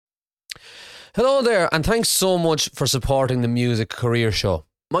Hello there, and thanks so much for supporting the Music Career Show.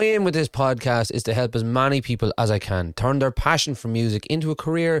 My aim with this podcast is to help as many people as I can turn their passion for music into a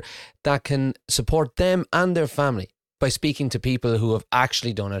career that can support them and their family by speaking to people who have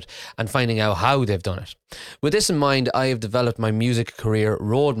actually done it and finding out how they've done it. With this in mind, I have developed my music career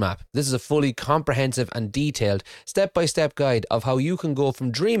roadmap. This is a fully comprehensive and detailed step-by-step guide of how you can go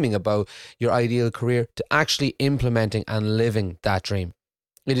from dreaming about your ideal career to actually implementing and living that dream.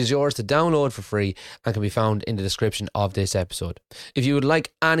 It is yours to download for free and can be found in the description of this episode. If you would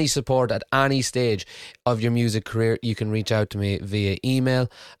like any support at any stage of your music career, you can reach out to me via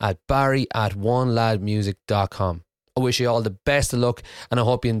email at barry@oneladmusic.com. I wish you all the best of luck, and I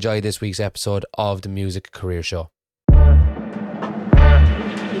hope you enjoy this week's episode of the Music Career Show.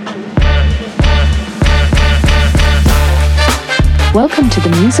 Welcome to the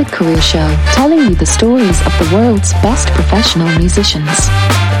Music Career Show, telling you the stories of the world's best professional musicians.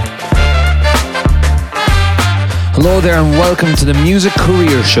 Hello there and welcome to the Music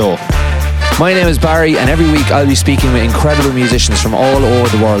Career Show. My name is Barry, and every week I'll be speaking with incredible musicians from all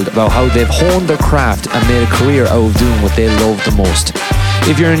over the world about how they've honed their craft and made a career out of doing what they love the most.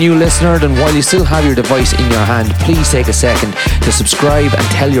 If you're a new listener, then while you still have your device in your hand, please take a second to subscribe and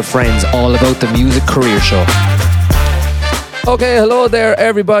tell your friends all about the Music Career Show. Okay, hello there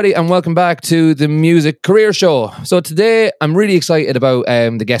everybody, and welcome back to the Music Career Show. So today I'm really excited about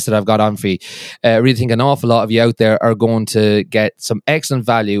the guest that I've got on for you. I really think an awful lot of you out there are going to get some excellent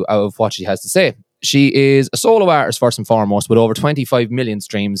value out of what she has to say. She is a solo artist first and foremost, with over 25 million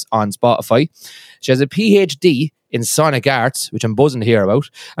streams on Spotify. She has a PhD in Sonic Arts, which I'm buzzing to hear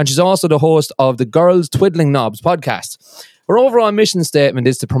about, and she's also the host of the Girls Twiddling Knobs podcast. Her overall mission statement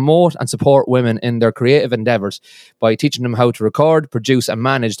is to promote and support women in their creative endeavours by teaching them how to record, produce and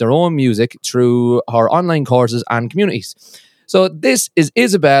manage their own music through her online courses and communities. So this is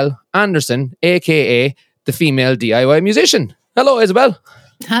Isobel Anderson, aka the female DIY musician. Hello, Isobel.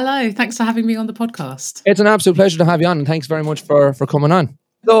 Hello, thanks for having me on the podcast. It's an absolute pleasure to have you on, and thanks very much for coming on.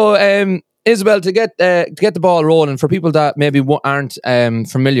 So, Isobel, to get the ball rolling, for people that maybe aren't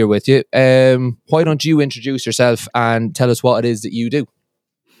familiar with you, why don't you introduce yourself and tell us what it is that you do?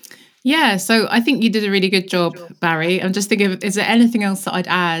 Yeah, so I think you did a really good job, Barry. I'm just thinking, is there anything else that I'd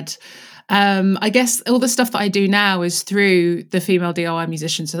add? I guess all the stuff that I do now is through the Female DIY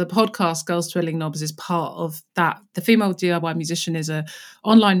Musician. So the podcast Girls Twiddling Knobs is part of that. The Female DIY Musician is an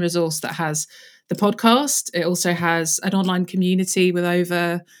online resource that has the podcast. It also has an online community with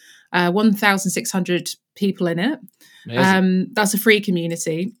over 1,600 people in it. That's a free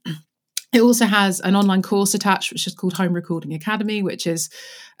community. It also has an online course attached, which is called Home Recording Academy, which is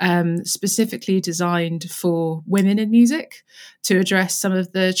specifically designed for women in music to address some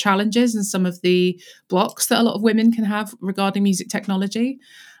of the challenges and some of the blocks that a lot of women can have regarding music technology.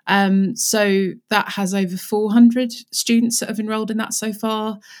 So that has over 400 students that have enrolled in that so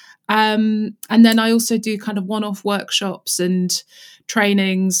far. And then I also do kind of one-off workshops and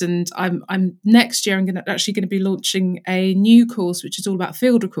trainings, and I'm next year I'm actually going to be launching a new course which is all about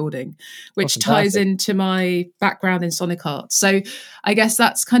field recording, which ties into my background in sonic arts. So I guess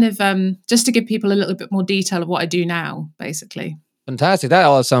that's kind of just to give people a little bit more detail of what I do now, basically. Fantastic. That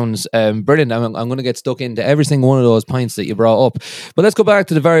all sounds brilliant. I'm going to get stuck into every single one of those points that you brought up. But let's go back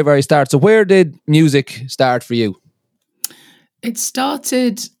to the very, very start. So where did music start for you? It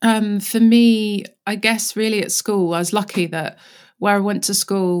started for me, I guess, really at school. I was lucky that where I went to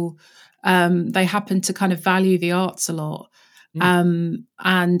school, they happened to kind of value the arts a lot. And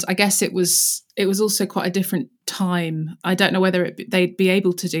I guess it was also quite a different time. I don't know whether they'd be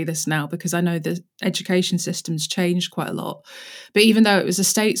able to do this now, because I know the education system's changed quite a lot. But even though it was a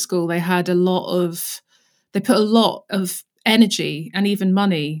state school, they put a lot of energy and even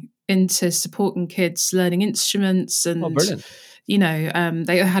money into supporting kids learning instruments. And brilliant. You know,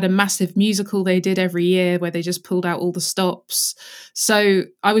 they had a massive musical they did every year where they just pulled out all the stops. So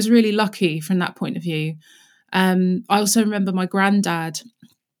I was really lucky from that point of view. I also remember my granddad,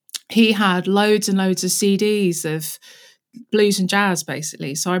 he had loads and loads of CDs of blues and jazz,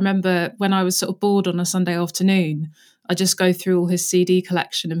 basically. So I remember when I was sort of bored on a Sunday afternoon, I just go through all his CD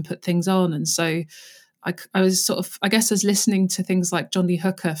collection and put things on. And so I was sort of, I guess I was listening to things like John Lee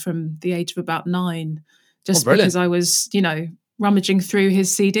Hooker from the age of about 9, just because I was, you know, rummaging through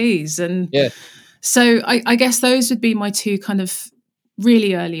his CDs. And so I guess those would be my two kind of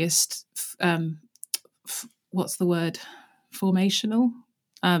really earliest, what's the word? Formational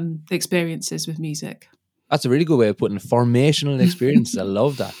experiences with music. That's a really good way of putting it. Formational experiences. I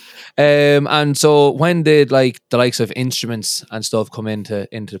love that. And so when did like the likes of instruments and stuff come into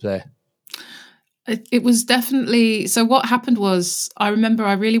play? It was definitely, so what happened was, I remember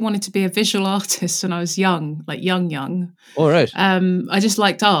I really wanted to be a visual artist when I was young, like young. All right. I just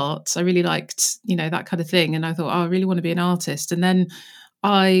liked art. I really liked, that kind of thing. And I thought, oh, I really want to be an artist. And then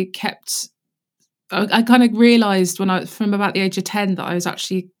I kind of realized from about the age of 10, that I was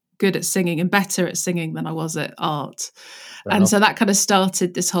actually good at singing and better at singing than I was at art. Fair And enough. so that kind of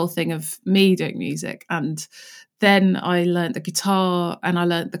started this whole thing of me doing music. And then I learned the guitar and I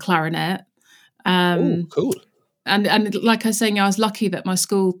learned the clarinet. Oh, Um, cool. and like I was saying, I was lucky that my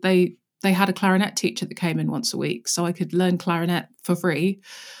school, they had a clarinet teacher that came in once a week, so I could learn clarinet for free.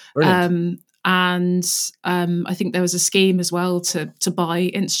 Brilliant. And I think there was a scheme as well to buy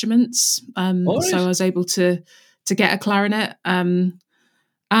instruments. All So right. I was able to get a clarinet.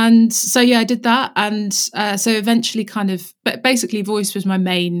 And so I did that, and so eventually, but basically, voice was my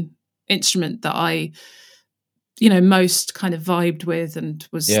main instrument that I, most kind of vibed with and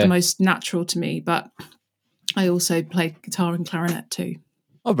was the Yeah. most natural to me. But I also played guitar and clarinet too.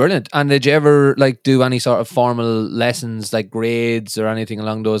 Oh, brilliant. And did you ever do any sort of formal lessons, like grades or anything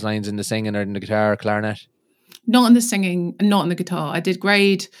along those lines in the singing or in the guitar or clarinet? Not in the singing, not in the guitar. I did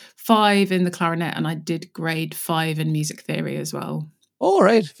grade 5 in the clarinet, and I did grade 5 in music theory as well. Oh,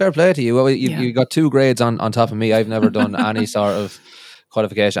 right. Fair play to you. Well, Yeah. you got 2 grades on top of me. I've never done any sort of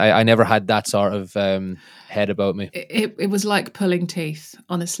qualification. I never had that sort of head about me. It was like pulling teeth,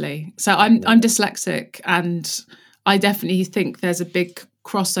 honestly. So I'm dyslexic, and I definitely think there's a big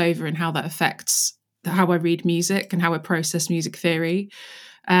crossover in how that affects how I read music and how I process music theory.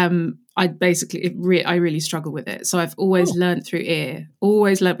 I really struggle with it. So I've always learned through ear,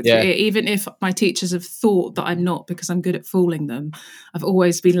 through ear, even if my teachers have thought that I'm not, because I'm good at fooling them. I've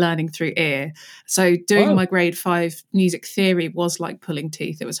always been learning through ear. So doing my grade 5 music theory was like pulling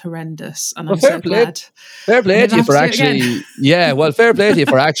teeth. It was horrendous. And Well, I'm so glad. Fair play to you for actually, fair play to you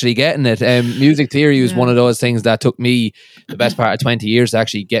for actually getting it. Music theory was one of those things that took me the best part of 20 years to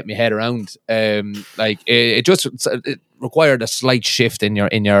actually get my head around. It required a slight shift in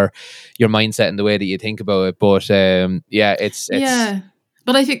your mindset and the way that you think about it. But it's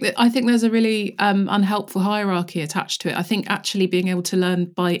But I think there's a really unhelpful hierarchy attached to it. I think actually being able to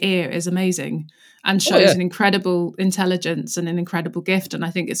learn by ear is amazing and shows an incredible intelligence and an incredible gift. And I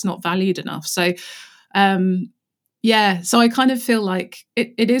think it's not valued enough. So, so I kind of feel like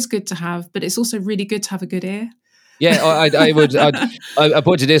it is good to have, but it's also really good to have a good ear. Yeah, I put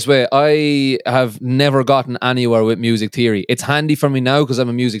it this way. I have never gotten anywhere with music theory. It's handy for me now because I'm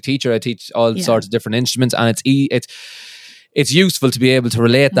a music teacher. I teach all sorts of different instruments, and it's useful to be able to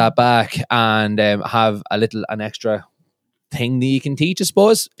relate that back and have an extra thing that you can teach, I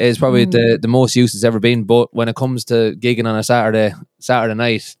suppose, is probably the most use it's ever been. But when it comes to gigging on a Saturday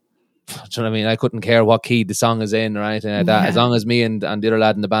night, do you know what I mean? I couldn't care what key the song is in or anything like that. As long as me and the other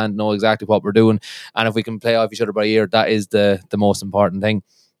lad in the band know exactly what we're doing, and if we can play off each other by ear, that is the most important thing.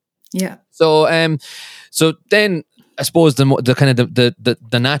 Yeah. So then I suppose the kind of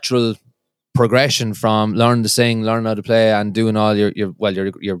the natural progression from learning to sing, learning how to play, and doing all your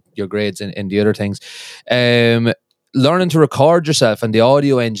grades in the other things, learning to record yourself and the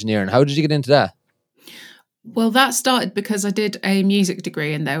audio engineering. How did you get into that? Well, that started because I did a music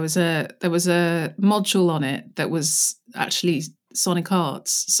degree, and there was a module on it that was actually sonic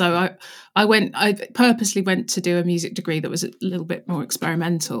arts. So I purposely went to do a music degree that was a little bit more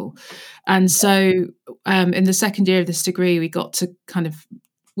experimental. And so in the second year of this degree, we got to kind of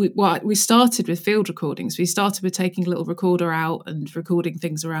we started with field recordings. We started with taking a little recorder out and recording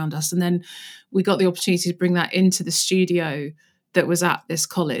things around us, and then we got the opportunity to bring that into the studio that was at this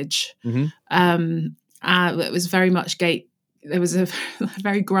college. Mm-hmm. It was very much there was a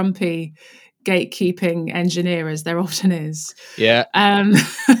very grumpy gatekeeping engineer, as there often is. Yeah. And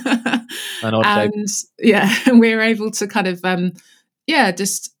we were able to kind of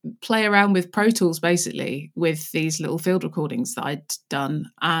just play around with Pro Tools, basically, with these little field recordings that I'd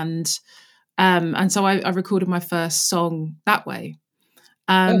done, and so I recorded my first song that way.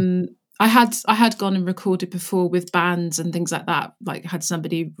 I had gone and recorded before with bands and things like that, like had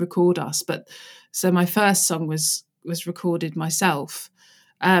somebody record us, but so my first song was recorded myself,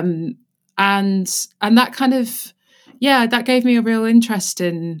 and that kind of that gave me a real interest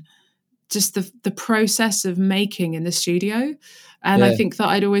in just the process of making in the studio. And I think that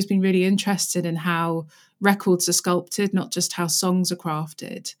I'd always been really interested in how records are sculpted, not just how songs are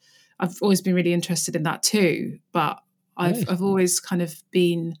crafted. I've always been really interested in that too, but I've always kind of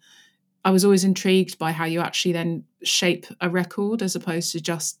been, I was always intrigued by how you actually then shape a record as opposed to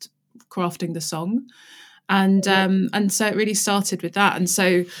just crafting the song. And so it really started with that. And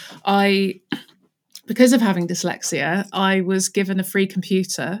so I because of having dyslexia, I was given a free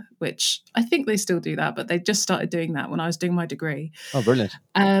computer, which I think they still do that, but they just started doing that when I was doing my degree. Oh, brilliant.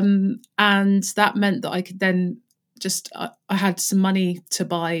 And that meant that I could then I had some money to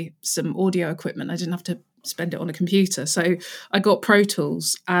buy some audio equipment. I didn't have to spend it on a computer. So I got Pro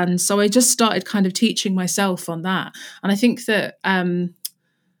Tools. And so I just started kind of teaching myself on that. And I think that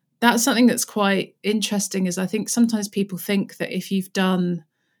that's something that's quite interesting, is I think sometimes people think that if you've done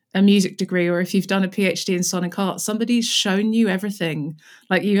a music degree or if you've done a PhD in sonic art, somebody's shown you everything.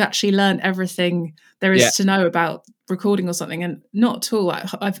 Like you actually learned everything there is to know about recording or something. And not at all.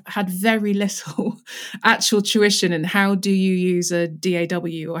 I've had very little actual tuition in how do you use a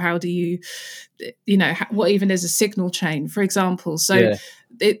DAW, or how do you what even is a signal chain, for example. So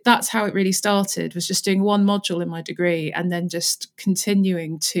that's how it really started, was just doing one module in my degree and then just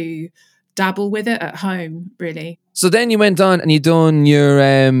continuing to dabble with it at home, really. So then you went on and you done your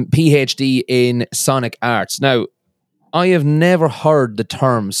PhD in sonic arts. Now, I have never heard the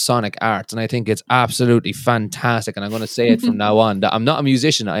term sonic arts, and I think it's absolutely fantastic. And I'm going to say it from now on, that I'm not a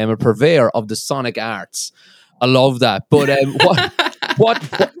musician. I am a purveyor of the sonic arts. I love that. But what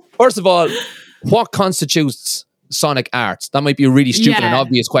first of all, what constitutes sonic arts? That might be a really stupid and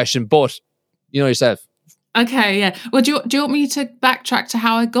obvious question, but you know yourself. Okay, yeah. Well, do you want me to backtrack to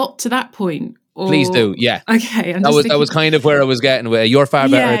how I got to that point? Or... Please do, yeah. Okay, that was kind of where I was getting with. You're far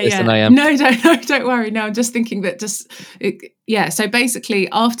better at this than I am. No, don't worry. No, I'm just thinking that So basically,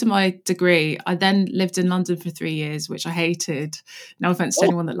 after my degree, I then lived in London for 3 years, which I hated. No offense to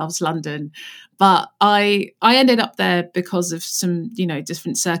anyone that loves London, but I ended up there because of some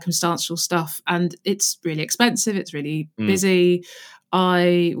different circumstantial stuff, and it's really expensive. It's really busy.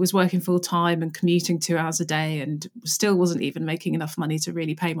 I was working full time and commuting 2 hours a day, and still wasn't even making enough money to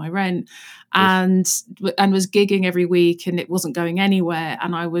really pay my rent, and was gigging every week, and it wasn't going anywhere.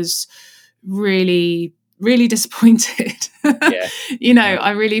 And I was really, really disappointed.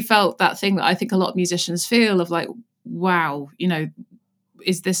 I really felt that thing that I think a lot of musicians feel, of like, wow,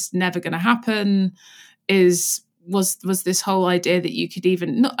 is this never going to happen? Was this whole idea that you could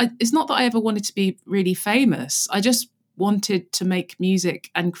even? It's not that I ever wanted to be really famous. I just wanted to make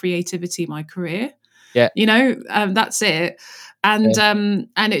music and creativity my career. That's it. And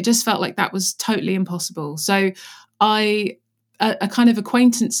it just felt like that was totally impossible. So a kind of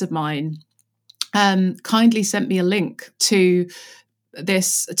acquaintance of mine kindly sent me a link to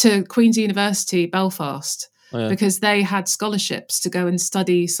Queen's University Belfast, because they had scholarships to go and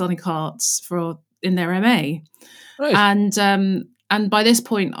study sonic arts in their MA. Right. And by this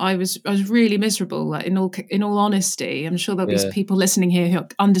point, I was really miserable. Like in all honesty, I'm sure there'll be people listening here who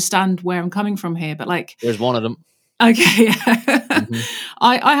understand where I'm coming from here. But like, there's one of them. Okay,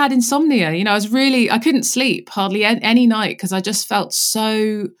 I had insomnia. I couldn't sleep hardly any night, because I just felt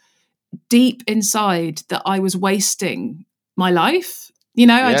so deep inside that I was wasting my life.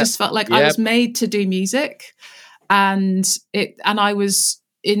 I just felt like I was made to do music, and I was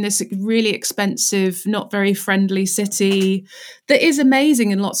in this really expensive, not very friendly city that is amazing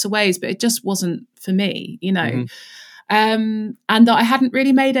in lots of ways, but it just wasn't for me, and that I hadn't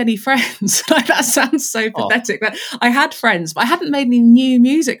really made any friends. Like, that sounds so pathetic. But I had friends, but I hadn't made any new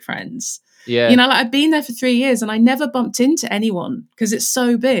music friends. Yeah. I'd been there for 3 years and I never bumped into anyone because it's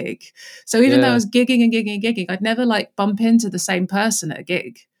so big. So even though I was gigging and gigging and gigging, I'd never bump into the same person at a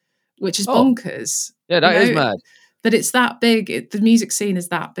gig, which is bonkers. Yeah, that is mad. That it's that big. The music scene is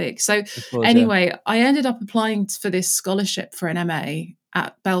that big. So anyway, I ended up applying for this scholarship for an MA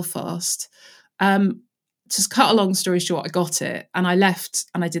at Belfast. Just cut a long story short, I got it and I left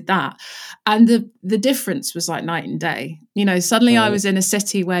and I did that. And the difference was like night and day. Suddenly I was in a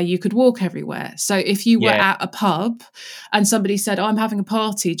city where you could walk everywhere. So if you were at a pub and somebody said, "Oh, I'm having a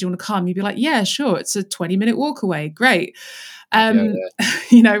party, do you want to come?" You'd be like, "Yeah, sure. It's a 20-minute walk away. Great."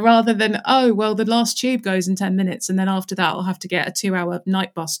 Rather than, "Oh, well, the last tube goes in 10 minutes. And then after that, I'll have to get a 2-hour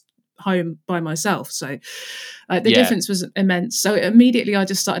night bus home by myself." So the difference was immense. So immediately I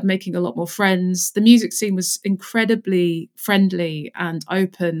just started making a lot more friends. The music scene was incredibly friendly and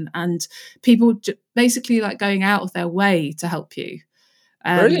open, and people basically going out of their way to help you.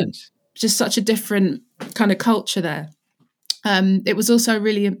 Brilliant. Just such a different kind of culture there. It was also a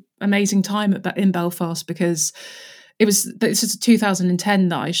really amazing time in Belfast, because this was 2010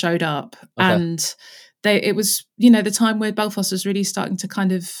 that I showed up, and it was the time where Belfast was really starting to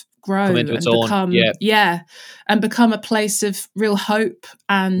kind of grow and become a place of real hope,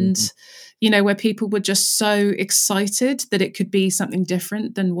 and where people were just so excited that it could be something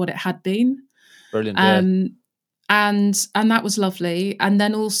different than what it had been. Brilliant. and that was lovely. And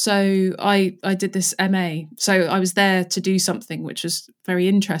then also I did this MA, so I was there to do something which was very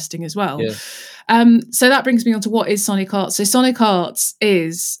interesting as well. Yeah. So that brings me on to what is sonic arts. So sonic arts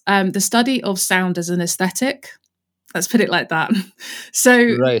is the study of sound as an aesthetic. Let's put it like that.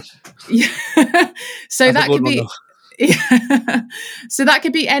 So Right. yeah. So That's that could be yeah. So that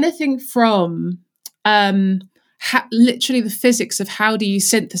could be anything from literally the physics of how do you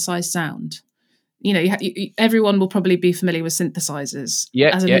synthesize sound. You know, everyone will probably be familiar with synthesizers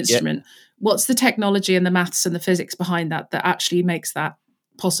as an instrument. Yeah. What's the technology and the maths and the physics behind that actually makes that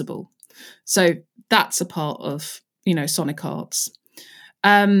possible? So that's a part of, you know, sonic arts.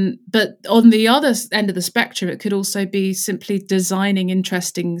 But on the other end of the spectrum, it could also be simply designing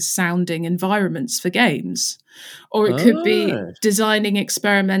interesting sounding environments for games. Or it could be designing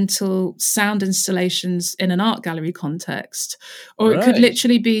experimental sound installations in an art gallery context. Or it could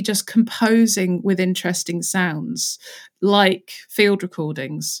literally be just composing with interesting sounds, like field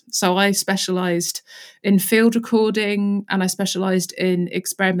recordings. So I specialised in field recording, and I specialised in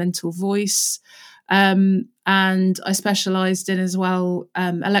experimental voice. And I specialised in as well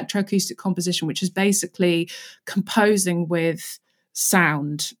electroacoustic composition, which is basically composing with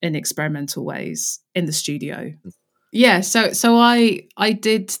sound in experimental ways in the studio. Yeah, so I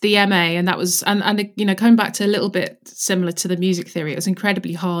did the MA, and that was and you know, coming back to a little bit similar to the music theory, it was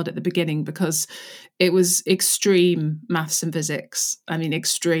incredibly hard at the beginning because it was extreme maths and physics. I mean,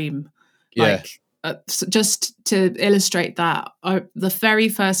 extreme. Yeah. Like so just to illustrate that, the very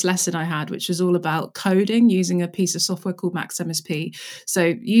first lesson I had, which was all about coding using a piece of software called Max MSP.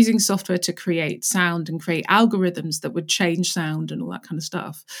 So using software to create sound and create algorithms that would change sound and all that kind of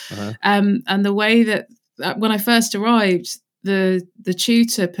stuff. Uh-huh. And the way that when I first arrived, the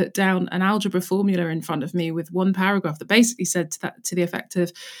tutor put down an algebra formula in front of me with one paragraph that basically said to the effect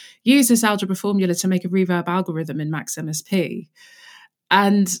of, use this algebra formula to make a reverb algorithm in Max MSP.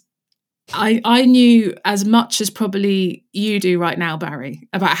 And I knew as much as probably you do right now, Barry,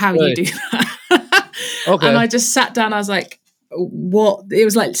 about how you do that. Okay. And I just sat down. I was like, what? It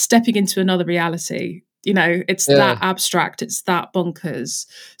was like stepping into another reality. You know, it's that abstract. It's that bonkers.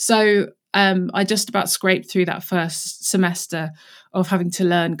 So I just about scraped through that first semester of having to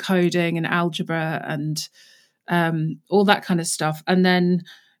learn coding and algebra and all that kind of stuff. And then,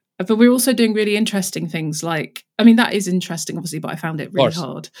 but we're also doing really interesting things like, I mean, that is interesting, obviously, but I found it really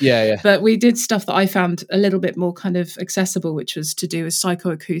hard. Yeah. But we did stuff that I found a little bit more kind of accessible, which was to do with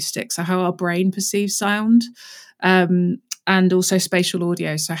psychoacoustics, so how our brain perceives sound, and also spatial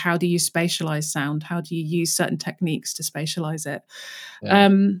audio. So how do you spatialize sound? How do you use certain techniques to spatialize it? Yeah.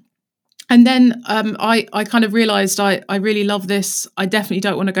 And then I kind of realised I really love this. I definitely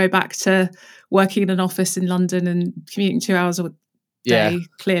don't want to go back to working in an office in London and commuting 2 hours a day,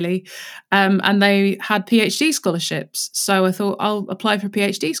 clearly. And they had PhD scholarships. So I thought I'll apply for a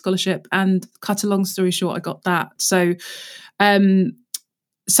PhD scholarship, and cut a long story short, I got that. So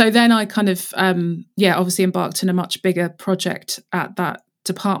then I kind of, obviously embarked on a much bigger project at that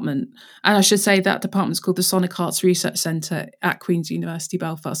department. And I should say that department's called the Sonic Arts Research Centre at Queen's University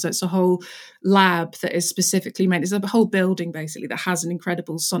Belfast. So it's a whole lab that is specifically made. It's a whole building basically that has an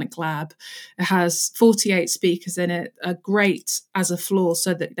incredible sonic lab. It has 48 speakers in it, a grate as a floor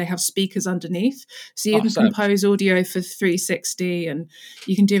so that they have speakers underneath. So you can compose audio for 360 and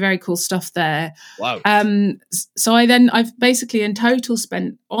you can do very cool stuff there. Wow. So I've basically in total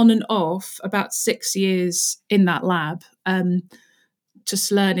spent on and off about 6 years in that lab.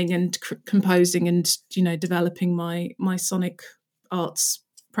 Just learning and composing and, you know, developing my sonic arts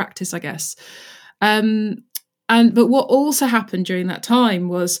practice, I guess. But what also happened during that time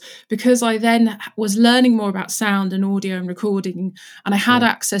was, because I then was learning more about sound and audio and recording, and I had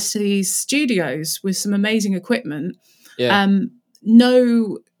access to these studios with some amazing equipment.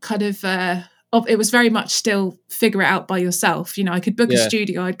 No kind of it was very much still figure it out by yourself. You know, I could book a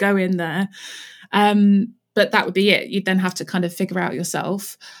studio, I'd go in there. But that would be it. You'd then have to kind of figure out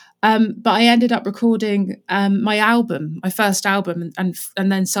yourself. But I ended up recording my first album,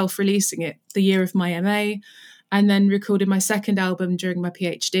 and then self-releasing it the year of my MA, and then recorded my second album during my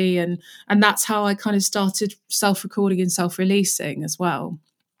PhD. And that's how I kind of started self-recording and self-releasing as well.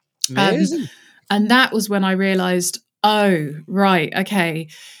 Amazing. And that was when I realised, oh, right, okay,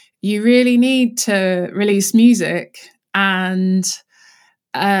 you really need to release music, and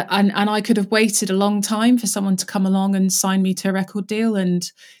I could have waited a long time for someone to come along and sign me to a record deal and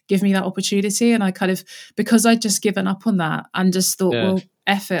give me that opportunity. And I kind of, because I'd just given up on that and just thought, well,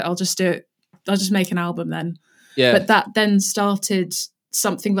 F it, I'll just do it. I'll just make an album then. Yeah. But that then started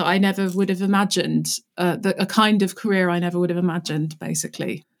something that I never would have imagined, a kind of career I never would have imagined,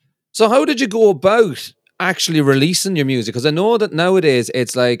 basically. So how did you go about actually releasing your music? Because I know that nowadays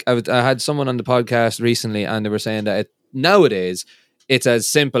it's like I had someone on the podcast recently, and they were saying that nowadays it's as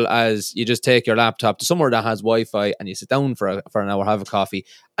simple as you just take your laptop to somewhere that has Wi-Fi and you sit down for an hour, have a coffee,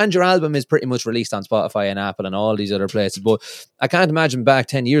 and your album is pretty much released on Spotify and Apple and all these other places. But I can't imagine back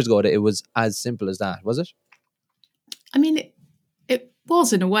 10 years ago that it was as simple as that, was it? I mean, it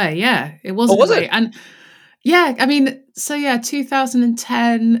was in a way, yeah. It was Oh, in was a way. it? And yeah, I mean, so yeah,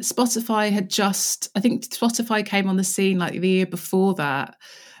 2010, Spotify had I think Spotify came on the scene like the year before that.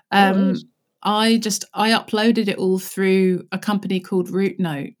 All right. I uploaded it all through a company called Root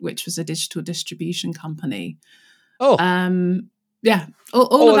Note, which was a digital distribution company. Oh, Yeah,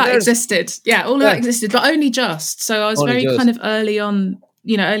 all of that there's existed. Yeah, all of that existed, but only just. So I was only very just. kind of early on,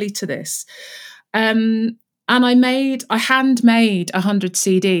 early to this. And I handmade 100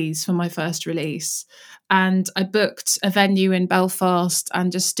 CDs for my first release. And I booked a venue in Belfast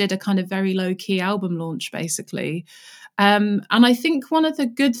and just did a kind of very low-key album launch, basically. And I think one of the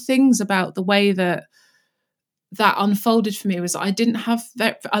good things about the way that unfolded for me was I didn't have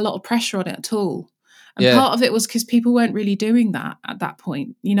a lot of pressure on it at all. And part of it was because people weren't really doing that at that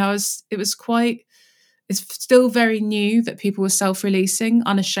point. It's still very new that people were self-releasing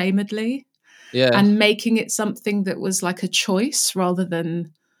unashamedly and making it something that was like a choice rather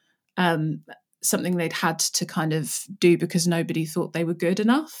than something they'd had to kind of do because nobody thought they were good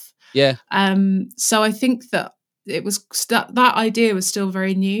enough. Yeah. So I think that that idea was still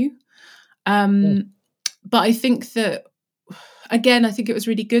very new. But I think that, again, I think it was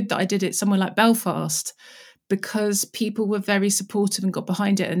really good that I did it somewhere like Belfast because people were very supportive and got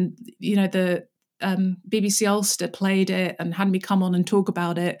behind it. And, the BBC Ulster played it and had me come on and talk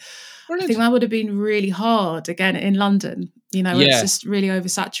about it. Brilliant. I think that would have been really hard, again, in London, where it's just really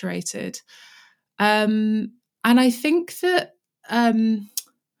oversaturated. And I think that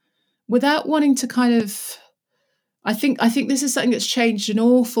without wanting to kind of, I think this is something that's changed an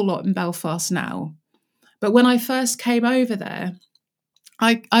awful lot in Belfast now. But when I first came over there,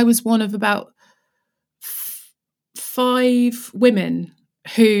 I was one of about 5 women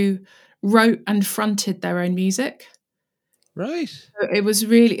who wrote and fronted their own music. Right. I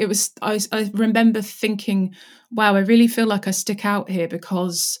remember thinking, wow, I really feel like I stick out here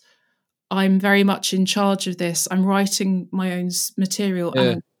because I'm very much in charge of this. I'm writing my own material and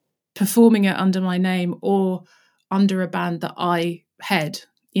I'm performing it under my name or under a band that I head,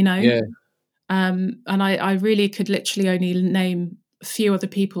 Yeah. And I really could literally only name a few other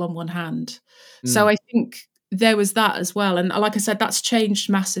people on one hand. So I think there was that as well. And like I said, that's changed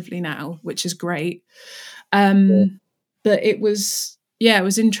massively now, which is great. But it was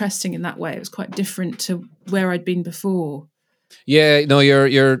interesting in that way. It was quite different to where I'd been before. Yeah, no,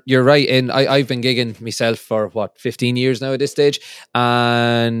 you're right. And I've been gigging myself for 15 years now at this stage.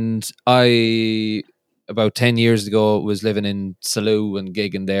 And I about 10 years ago was living in Salou and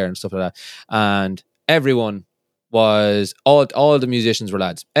gigging there and stuff like that. And everyone was all the musicians were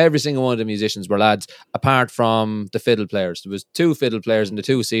lads. Every single one of the musicians were lads, apart from the fiddle players. There was 2 fiddle players in the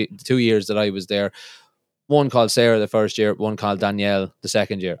 2 years that I was there. One called Sarah the first year, one called Danielle the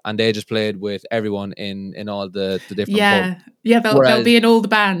second year, and they just played with everyone in all the different pubs. They'll be in all the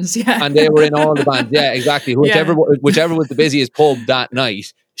bands, and they were in all the bands, exactly. Whichever was the busiest pub that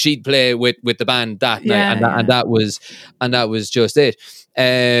night, she'd play with the band that night, and that was just it.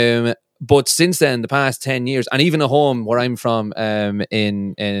 But since then, the past 10 years, and even at home where I'm from,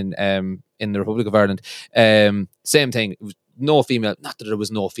 in the Republic of Ireland, same thing. It was no female. Not that there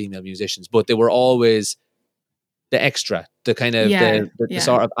was no female musicians, but they were always the extra, the kind of the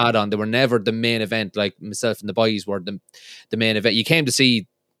sort of add-on. They were never the main event. Like myself and the boys were the main event. You came to see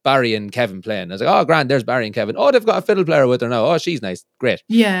Barry and Kevin playing. I was like, oh, grand, there's Barry and Kevin. Oh, they've got a fiddle player with her now. Oh, she's nice. Great.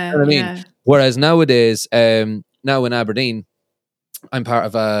 Yeah. You know what I mean? Whereas nowadays, now in Aberdeen, I'm part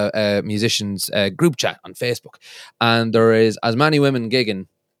of a musicians group chat on Facebook, and there is as many women gigging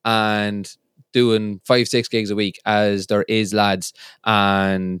and doing 5-6 gigs a week as there is lads.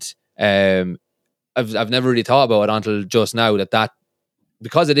 And I've never really thought about it until just now that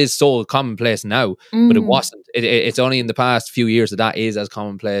because it is so commonplace now, but it wasn't. It's only in the past few years that is as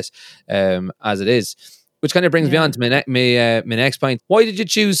commonplace as it is. Which kind of brings me on to my next point. Why did you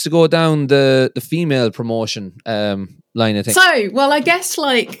choose to go down the female promotion line of things? So, well, I guess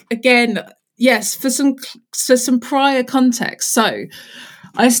for some prior context. So,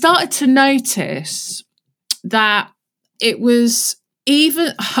 I started to notice that it was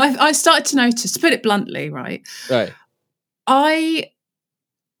I started to notice, to put it bluntly, right? I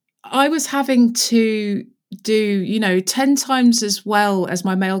was having to do 10 times as well as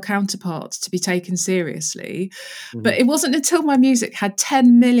my male counterparts to be taken seriously. But it wasn't until my music had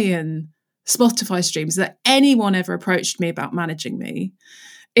 10 million Spotify streams that anyone ever approached me about managing me.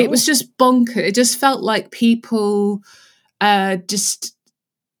 It was just bonkers. It just felt like people just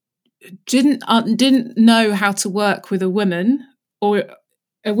didn't know how to work with a woman, or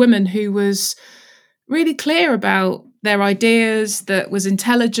a woman who was really clear about their ideas, that was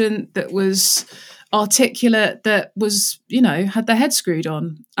intelligent, that was articulate, that was, had their head screwed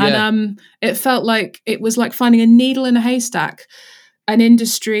on. Yeah. And it felt like it was like finding a needle in a haystack, an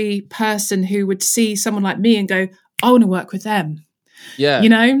industry person who would see someone like me and go, I want to work with them. Yeah.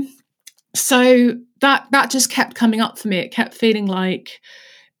 So that just kept coming up for me. It kept feeling like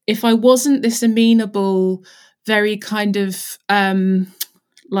if I wasn't this amenable, very kind of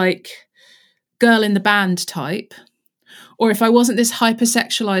like girl in the band type, or if I wasn't this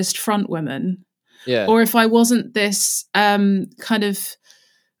hypersexualized front woman, or if I wasn't this kind of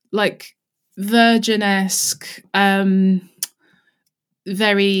like virgin-esque,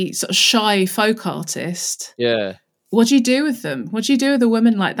 very sort of shy folk artist, what do you do with them? What do you do with a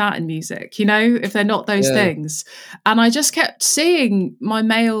woman like that in music, if they're not those things? And I just kept seeing my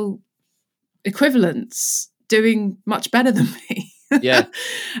male equivalents doing much better than me.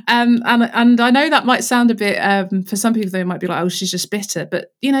 And I know that might sound a bit for some people, they might be like, oh, she's just bitter, but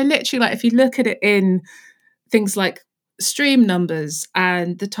literally, like, if you look at it in things like stream numbers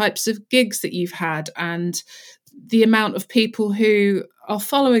and the types of gigs that you've had and the amount of people who are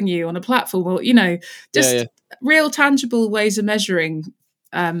following you on a platform, or just real tangible ways of measuring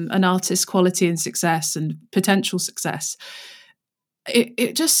an artist's quality and success and potential success,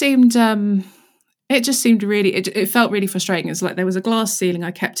 it just seemed really, it felt really frustrating. It's like there was a glass ceiling.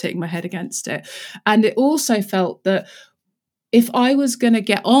 I kept hitting my head against it. And it also felt that if I was going to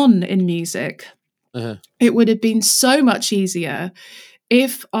get on in music, it would have been so much easier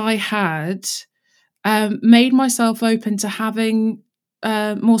if I had made myself open to having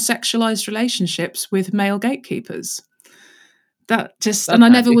more sexualized relationships with male gatekeepers. And I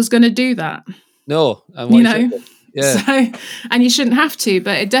never was going to do that. No. So, and you shouldn't have to,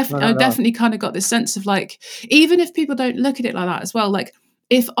 but I definitely kind of got this sense of like, even if people don't look at it like that as well, like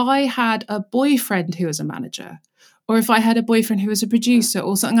if I had a boyfriend who was a manager, or if I had a boyfriend who was a producer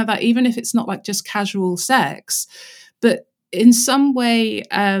or something like that, even if it's not like just casual sex, but in some way,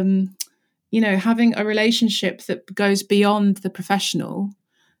 having a relationship that goes beyond the professional,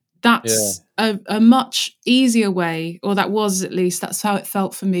 that's a much easier way, or that was, at least that's how it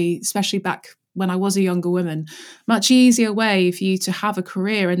felt for me, especially back when I was a younger woman, much easier way for you to have a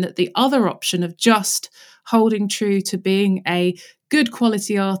career. And that the other option of just holding true to being a good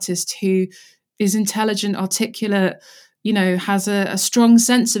quality artist who is intelligent, articulate, has a strong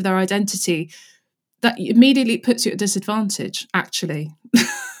sense of their identity, that immediately puts you at a disadvantage, actually.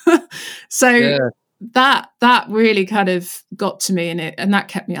 So that really kind of got to me, and that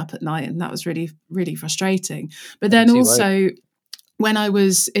kept me up at night, and that was really, really frustrating. But then also, when I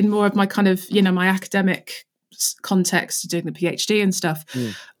was in more of my kind of, my academic context, doing the PhD and stuff,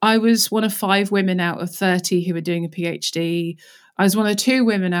 I was one of 5 women out of 30 who were doing a PhD. I was one of 2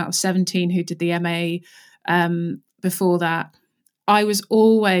 women out of 17 who did the MA. Before that, I was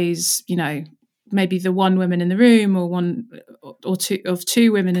always, maybe the one woman in the room, or one or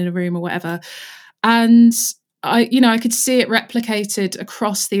two women in a room, or whatever. And I could see it replicated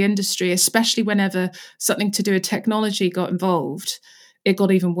across the industry, especially whenever something to do with technology got involved, it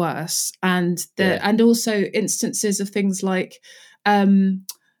got even worse. And and also instances of things like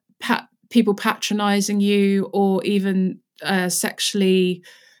people patronizing you, or even sexually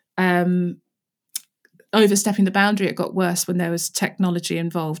overstepping the boundary. It got worse when there was technology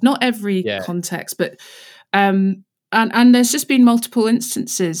involved. Not every context, but and there's just been multiple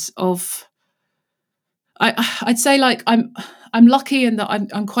instances of. I'd say, like, I'm lucky in that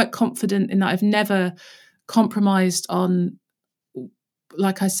I'm quite confident in that I've never compromised on,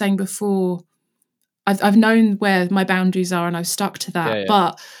 like I was saying before, I've known where my boundaries are and I've stuck to that.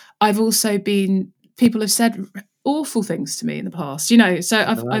 But I've also people have said awful things to me in the past,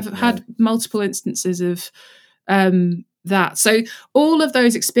 so I've had multiple instances of that. So all of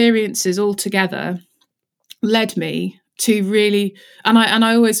those experiences all together led me to really, and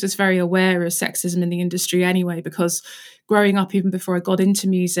I always was very aware of sexism in the industry anyway, because growing up, even before I got into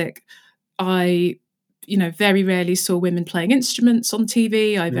music, I very rarely saw women playing instruments on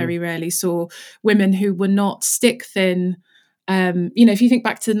TV. I very rarely saw women who were not stick thin. If you think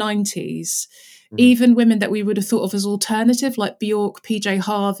back to the 90s, even women that we would have thought of as alternative, like Bjork, PJ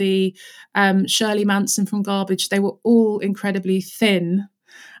Harvey, Shirley Manson from Garbage, they were all incredibly thin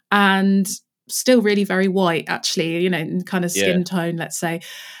and still really very white, actually, in kind of skin tone, let's say.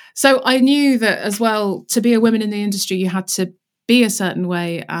 So I knew that as well, to be a woman in the industry, you had to be a certain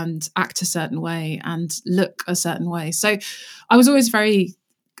way and act a certain way and look a certain way. So I was always very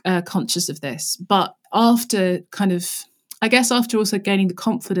conscious of this. But after after also gaining the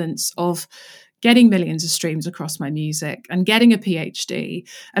confidence of getting millions of streams across my music and getting a PhD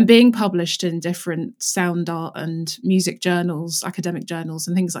and being published in different sound art and music journals, academic journals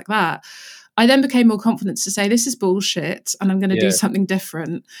and things like that, I then became more confident to say, this is bullshit and I'm going to do something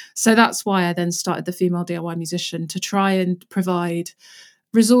different. So that's why I then started the Female DIY Musician, to try and provide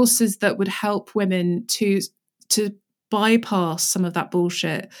resources that would help women to bypass some of that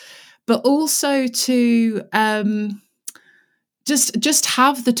bullshit, but also to just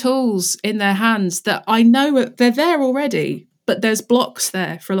have the tools in their hands that I know they're there already, but there's blocks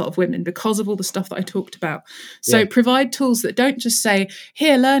there for a lot of women because of all the stuff that I talked about. So provide tools that don't just say,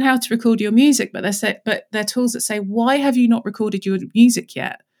 here, learn how to record your music, but they're tools that say, why have you not recorded your music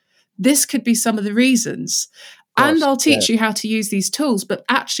yet? This could be some of the reasons. And I'll teach you how to use these tools, but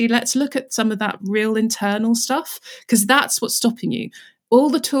actually let's look at some of that real internal stuff, because that's what's stopping you. All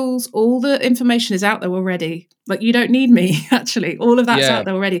the tools, all the information is out there already. Like, you don't need me, actually. All of that's out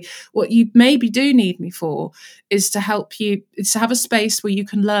there already. What you maybe do need me for is to help you, is to have a space where you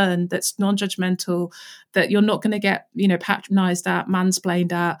can learn that's non-judgmental, that you're not going to get, patronized at,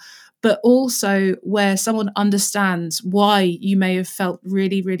 mansplained at, but also where someone understands why you may have felt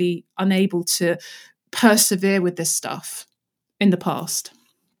really, really unable to persevere with this stuff in the past.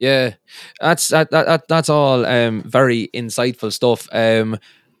 Yeah, that's all very insightful stuff.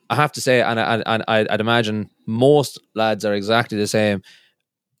 I have to say, and I'd imagine most lads are exactly the same,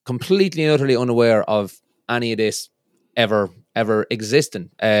 completely and utterly unaware of any of this ever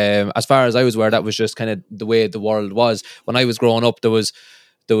existing. As far as I was aware, that was just kind of the way the world was. When I was growing up, there was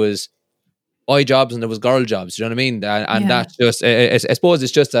boy jobs and there was girl jobs. You know what I mean? And that's just, I suppose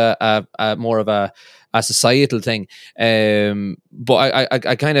it's just a more of a societal thing. But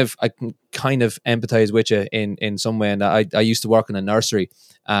I can kind of empathize with you in some way. And I used to work in a nursery,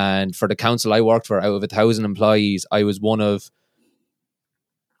 and for the council I worked for, out of 1,000 employees, I was one of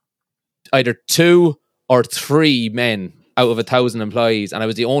either 2 or 3 men out of 1,000 employees, and I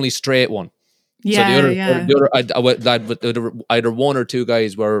was the only straight one. Either 1 or 2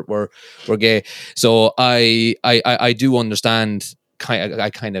 guys were gay. So I do understand. I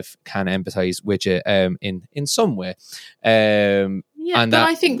kind of can empathize with you in some way.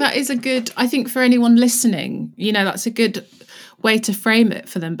 I think that is I think for anyone listening, that's a good way to frame it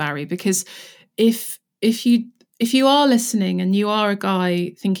for them, Barry, because if you are listening and you are a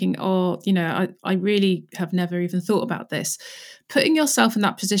guy thinking, I really have never even thought about this, putting yourself in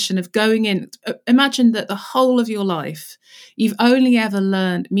that position of going in, imagine that the whole of your life, you've only ever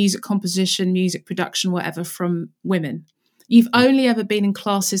learned music composition, music production, whatever, from women. You've only ever been in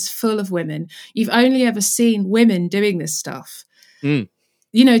classes full of women. You've only ever seen women doing this stuff.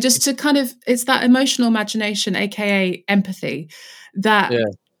 Just to kind of, it's that emotional imagination, aka empathy, that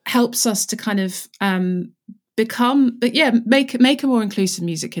helps us to kind of make a more inclusive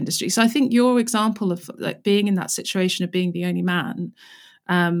music industry. So I think your example of like being in that situation of being the only man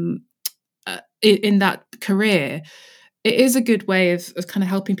in that career, it is a good way of kind of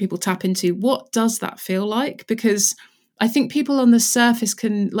helping people tap into what does that feel like, because I think people on the surface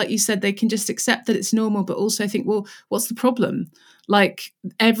can, like you said, they can just accept that it's normal, but also think, well, what's the problem? Like,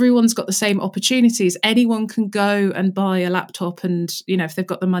 everyone's got the same opportunities. Anyone can go and buy a laptop, and, if they've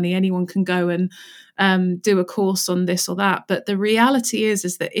got the money, anyone can go and do a course on this or that. But the reality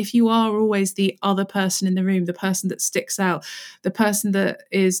is that if you are always the other person in the room, the person that sticks out, the person that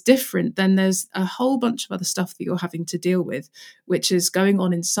is different, then there's a whole bunch of other stuff that you're having to deal with, which is going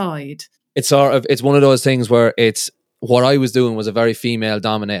on inside. It's one of those things where what I was doing was a very female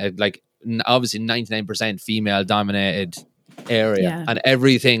dominated, like obviously 99% female dominated area, and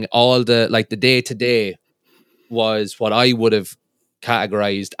everything, all the the day to day was what I would have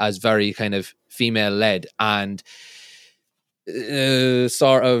categorized as very kind of female led and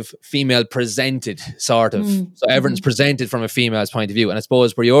sort of female presented, sort of. So everyone's presented from a female's point of view, and I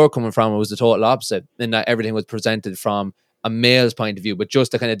suppose where you're coming from, it was the total opposite, in that everything was presented from a male's point of view, but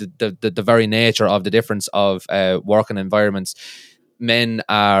just the kind of the very nature of the difference of working environments. Men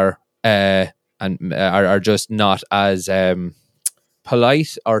are just not as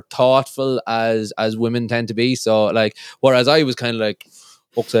polite or thoughtful as women tend to be. So like, whereas I was kind of like,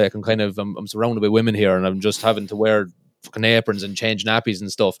 fuck's sake, I'm surrounded by women here, and I'm just having to wear fucking aprons and change nappies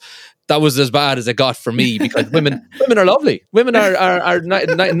and stuff. That was as bad as it got for me, because women are lovely. Women are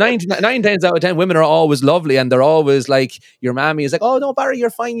 9 times out of 10, women are always lovely, and they're always like, your mammy is like, oh no, Barry,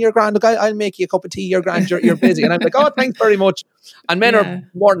 you're fine, you're grand, look, I'll make you a cup of tea, you're grand, you're busy. And I'm like, oh, thanks very much. And men are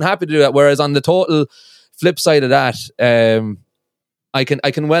more than happy to do that. Whereas on the total flip side of that, I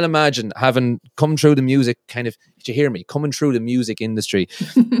can well imagine having come through the music kind of, did you hear me? Coming through the music industry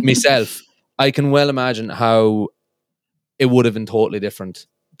myself, I can well imagine how it would have been totally different.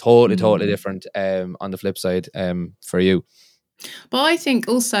 Totally different on the flip side for you. But I think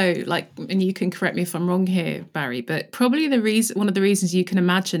also, like, and you can correct me if I'm wrong here, Barry, but probably one of the reasons you can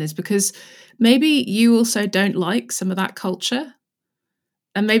imagine is because maybe you also don't like some of that culture.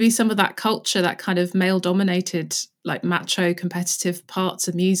 And maybe some of that culture, that kind of male dominated, like macho competitive parts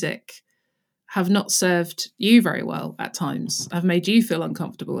of music have not served you very well at times, have made you feel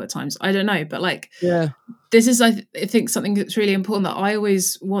uncomfortable at times. I don't know. But like, Yeah. this is, I think, something that's really important that I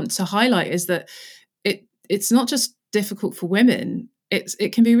always want to highlight is that it's not just difficult for women.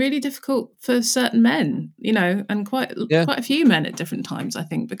 It can be really difficult for certain men, and quite a few men at different times, I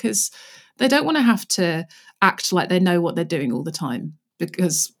think, because they don't want to have to act like they know what they're doing all the time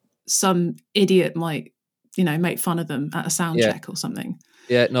because some idiot might, make fun of them at a sound check or something.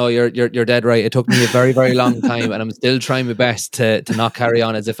 Yeah, no, you're dead right. It took me a very, very long time, and I'm still trying my best to not carry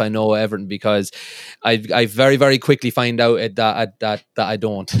on as if I know everything, because I very, very quickly find out that I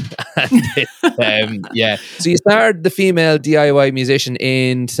don't. Yeah. So you started the Female DIY Musician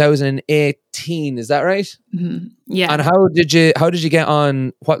in 2018, is that right? Mm-hmm. Yeah. And how did you get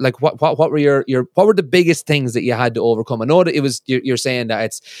on? What were your what were the biggest things that you had to overcome? I know that it was you're saying that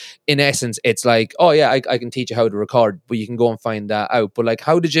it's, in essence, it's like, oh yeah, I can teach you how to record, but you can go and find that out. But like,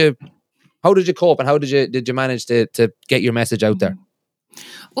 how did you cope, and how did you manage to get your message out there?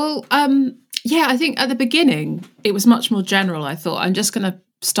 Well, yeah, I think at the beginning it was much more general. I thought, I'm just going to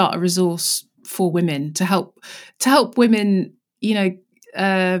start a resource for women to help women,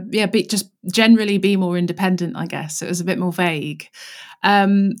 just generally be more independent, I guess. It was a bit more vague.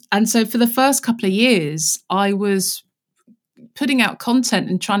 And so for the first couple of years, I was putting out content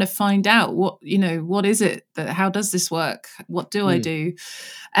and trying to find out what is it, how does this work? What do I do?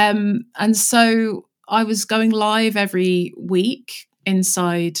 And so I was going live every week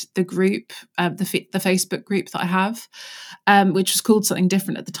inside the group, the Facebook group that I have, which was called something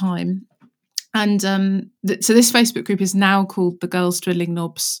different at the time. And so this Facebook group is now called the Girls Twiddling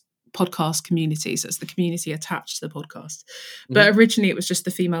Knobs podcast community. So it's the community attached to the podcast. But originally it was just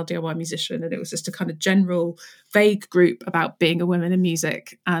the Female DIY Musician, and it was just a kind of general, vague group about being a woman in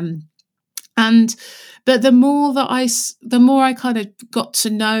music. But the more I kind of got to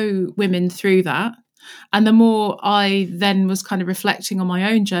know women through that, and the more I then was kind of reflecting on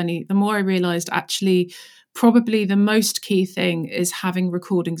my own journey, the more I realized actually probably the most key thing is having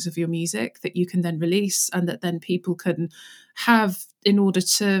recordings of your music that you can then release, and that then people can have in order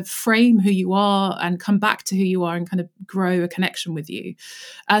to frame who you are and come back to who you are and kind of grow a connection with you.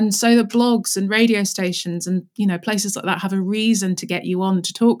 And so the blogs and radio stations and, places like that have a reason to get you on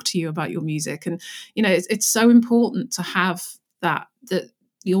to talk to you about your music. And, it's so important to have that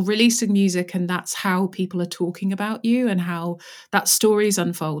you're releasing music and that's how people are talking about you and how that story is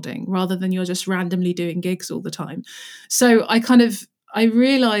unfolding, rather than you're just randomly doing gigs all the time. So I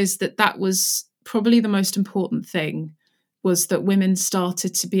realized that was probably the most important thing, was that women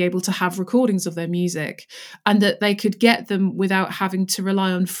started to be able to have recordings of their music, and that they could get them without having to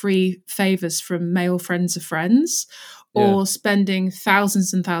rely on free favors from male friends of friends, or spending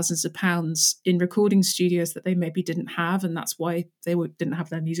thousands and thousands of pounds in recording studios that they maybe didn't have, and that's why they didn't have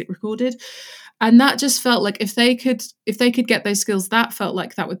their music recorded. And that just felt like if they could get those skills, that felt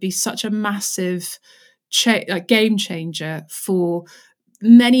like that would be such a massive game changer for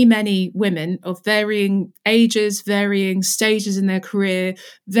many, many women of varying ages, varying stages in their career,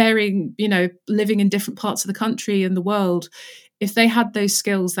 varying, living in different parts of the country and the world. If they had those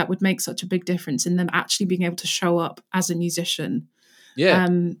skills, that would make such a big difference in them actually being able to show up as a musician. Yeah.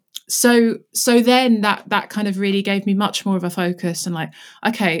 So then that kind of really gave me much more of a focus, and like,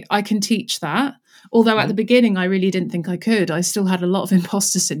 okay, I can teach that. Although at the beginning, I really didn't think I could. I still had a lot of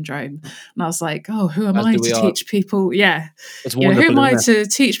imposter syndrome. And I was like, oh, who am I to teach people? Yeah. Who am I to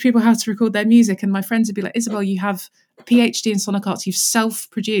teach people how to record their music? And my friends would be like, Isobel, you have a PhD in sonic arts. You've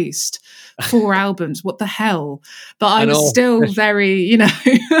self-produced 4 albums. What the hell? But I was still very,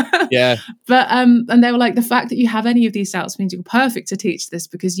 Yeah. But, and they were like, the fact that you have any of these doubts means you're perfect to teach this,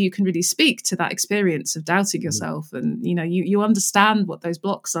 because you can really speak to that experience of doubting yourself. And, you understand what those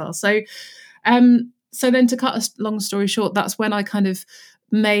blocks are. So then, to cut a long story short, that's when I kind of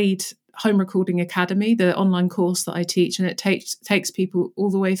made Home Recording Academy, the online course that I teach, and it takes people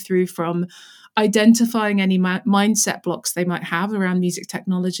all the way through from identifying any mindset blocks they might have around music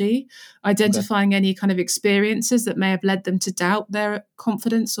technology, identifying any kind of experiences that may have led them to doubt their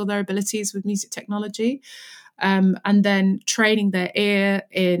confidence or their abilities with music technology, and then training their ear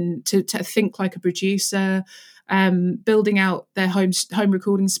to think like a producer, building out their home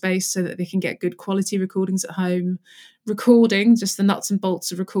recording space so that they can get good quality recordings at home, recording, just the nuts and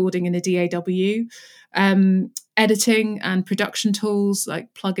bolts of recording in a DAW, editing and production tools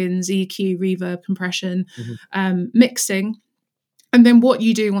like plugins, EQ, reverb, compression, mixing. And then what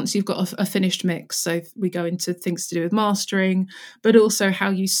you do once you've got a finished mix. So we go into things to do with mastering, but also how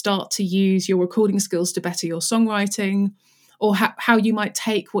you start to use your recording skills to better your songwriting, or how you might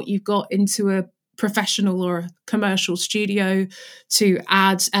take what you've got into a professional or a commercial studio to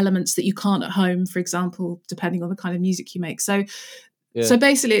add elements that you can't at home, for example, depending on the kind of music you make. So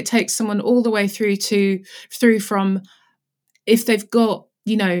basically it takes someone all the way through from if they've got,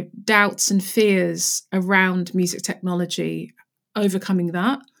 doubts and fears around music technology, overcoming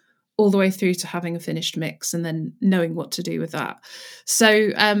that, all the way through to having a finished mix and then knowing what to do with that.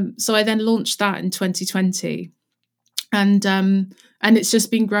 So I then launched that in 2020, and it's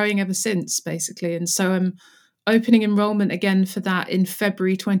just been growing ever since, basically. And so I'm opening enrollment again for that in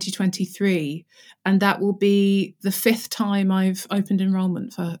February 2023, and that will be the 5th time I've opened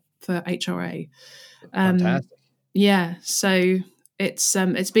enrollment for HRA. Fantastic. Yeah, so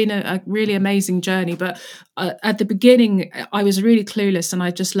it's been a really amazing journey, but at the beginning I was really clueless and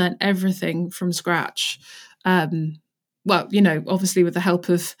I just learned everything from scratch. Obviously with the help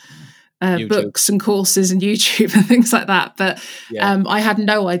of books and courses and YouTube and things like that, but I had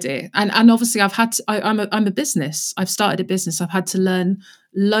no idea. And obviously I'm a business. I've started a business. I've had to learn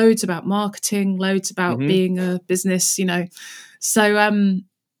loads about marketing, loads about being a business. So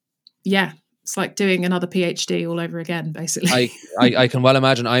it's like doing another PhD all over again, basically. I can well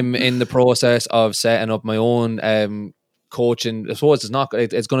imagine. I'm in the process of setting up my own coaching. I suppose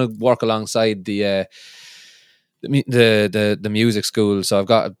it's going to work alongside the music school. So I've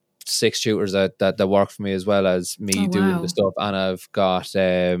got 6 tutors that work for me, as well as me doing the stuff. And I've got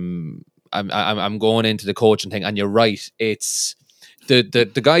I'm going into the coaching thing. And you're right, it's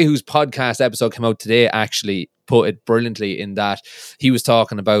the guy whose podcast episode came out today actually put it brilliantly in that he was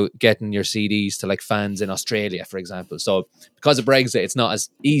talking about getting your CDs to like fans in Australia, for example. So because of Brexit, it's not as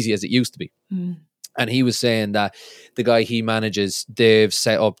easy as it used to be. And he was saying that the guy he manages, they've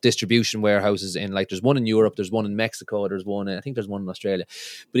set up distribution warehouses in, like, there's one in Europe, there's one in Mexico, there's one in Australia.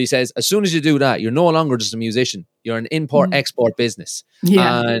 But he says, as soon as you do that, you're no longer just a musician. You're an import-export business.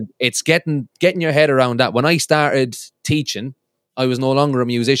 Yeah. And it's getting your head around that. When I started teaching, I was no longer a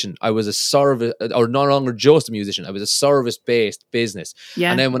musician. I was a service, or no longer just a musician. I was a service-based business.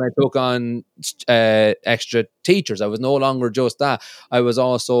 Yeah. And then when I took on extra teachers, I was no longer just that. I was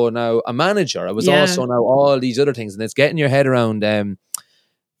also now a manager. I was also now all these other things. And it's getting your head around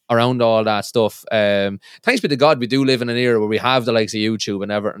all that stuff. Thanks be to God, we do live in an era where we have the likes of YouTube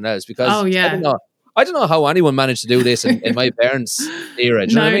and everything else. Because I don't know how anyone managed to do this in my parents' era.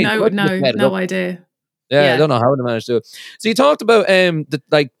 Do you know what I mean? No idea. Yeah, I don't know how they managed to do it. So you talked about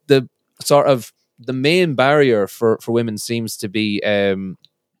the sort of the main barrier for women seems to be the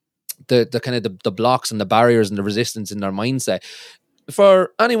kind of the blocks and the barriers and the resistance in their mindset.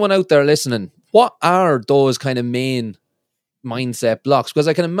 For anyone out there listening, what are those kind of main mindset blocks? Because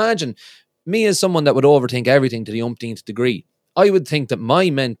I can imagine me as someone that would overthink everything to the umpteenth degree. I would think that my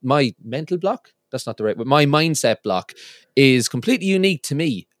mental block, that's not the right, but my mindset block is completely unique to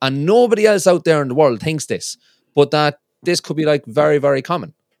me, and nobody else out there in the world thinks this, but that this could be like very, very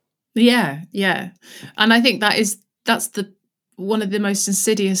common. Yeah. And I think that's one of the most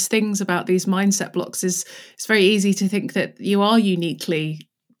insidious things about these mindset blocks is it's very easy to think that you are uniquely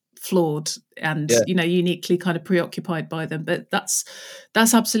flawed and uniquely kind of preoccupied by them, but that's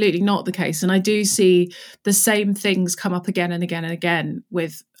absolutely not the case. And I do see the same things come up again and again and again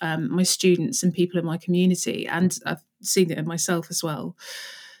with my students and people in my community, and I've seen it in myself as well.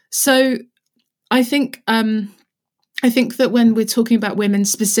 So I think that when we're talking about women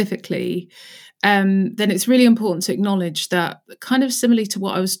specifically, then it's really important to acknowledge that, kind of similarly to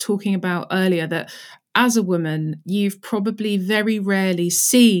what I was talking about earlier, that as a woman, you've probably very rarely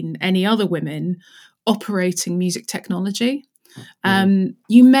seen any other women operating music technology.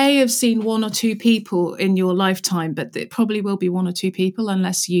 You may have seen 1 or 2 people in your lifetime, but it probably will be 1 or 2 people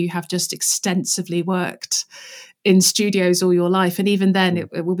unless you have just extensively worked in studios all your life. And even then,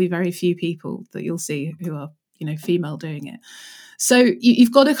 it will be very few people that you'll see who are, female doing it. So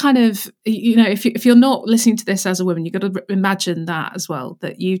you've got to kind of, if you're not listening to this as a woman, you've got to imagine that as well,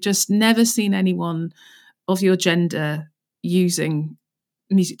 that you've just never seen anyone of your gender using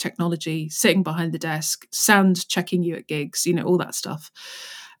music technology, sitting behind the desk, sound checking you at gigs, all that stuff.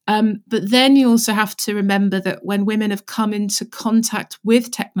 But then you also have to remember that when women have come into contact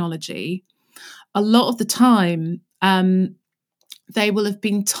with technology, a lot of the time they will have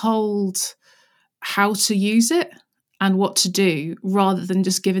been told how to use it and what to do, rather than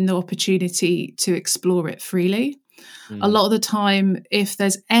just given the opportunity to explore it freely. A lot of the time, if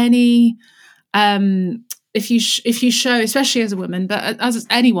there's any if you show, especially as a woman, but as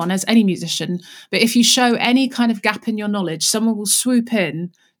anyone, as any musician, but if you show any kind of gap in your knowledge, someone will swoop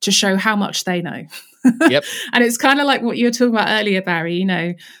in to show how much they know. Yep. And it's kind of like what you were talking about earlier, Barry, you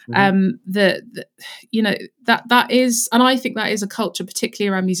know, that is, and I think that is a culture,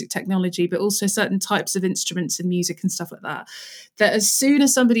 particularly around music technology, but also certain types of instruments and music and stuff like that, that as soon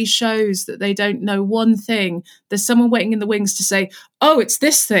as somebody shows that they don't know one thing, there's someone waiting in the wings to say, oh, it's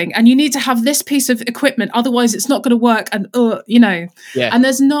this thing, and you need to have this piece of equipment, otherwise it's not going to work. And, you know, and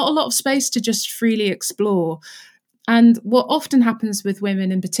there's not a lot of space to just freely explore. And what often happens with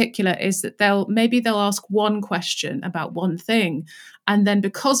women in particular is that they'll ask one question about one thing. And then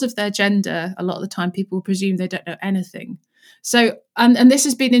because of their gender, a lot of the time people presume they don't know anything. So, and this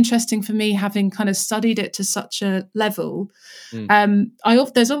has been interesting for me, having kind of studied it to such a level.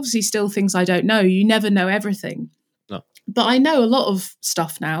 There's obviously still things I don't know. You never know everything. No. But I know a lot of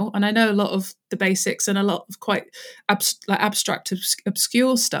stuff now, and I know a lot of the basics and a lot of quite abstract,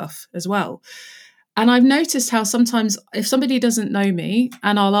 obscure stuff as well. And I've noticed how sometimes if somebody doesn't know me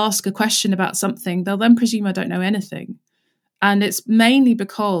and I'll ask a question about something, they'll then presume I don't know anything. And it's mainly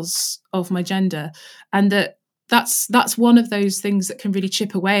because of my gender. And that's one of those things that can really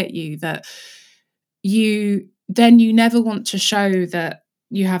chip away at you, that you never want to show that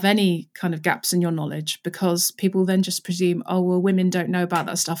you have any kind of gaps in your knowledge, because people then just presume, oh, well, women don't know about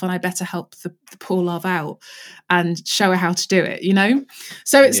that stuff, and I better help the poor love out and show her how to do it, you know?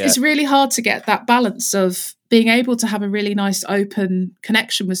 So it's really hard to get that balance of being able to have a really nice open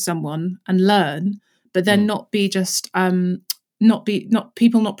connection with someone and learn, but then not be just not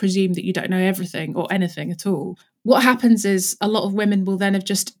presume that you don't know everything or anything at all. What happens is a lot of women will then have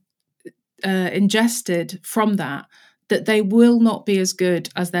just ingested from that they will not be as good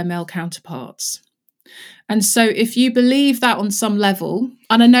as their male counterparts. And so if you believe that on some level,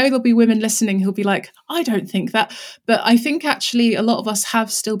 and I know there'll be women listening who'll be like, I don't think that, but I think actually a lot of us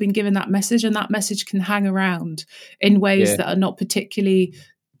have still been given that message, and that message can hang around in ways that are not particularly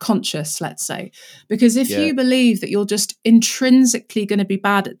conscious, let's say. Because if you believe that you're just intrinsically going to be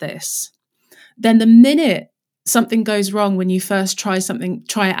bad at this, then the minute something goes wrong when you first try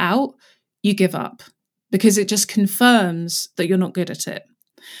it out, you give up, because it just confirms that you're not good at it.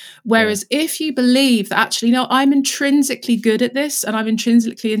 Whereas if you believe that actually, no, I'm intrinsically good at this and I'm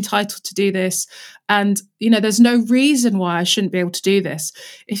intrinsically entitled to do this, and, you know, there's no reason why I shouldn't be able to do this.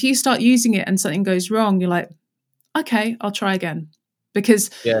 If you start using it and something goes wrong, you're like, okay, I'll try again. Because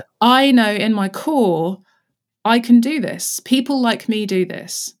I know in my core, I can do this. People like me do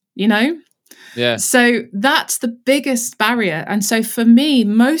this, you know? Yeah. So that's the biggest barrier. And so for me,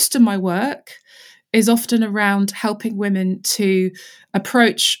 most of my work is often around helping women to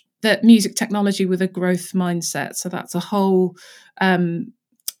approach that music technology with a growth mindset. So that's a whole kind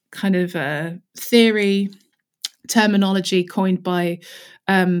of theory, terminology coined by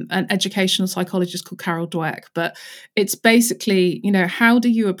an educational psychologist called Carol Dweck. But it's basically, you know, how do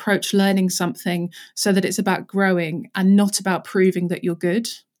you approach learning something so that it's about growing and not about proving that you're good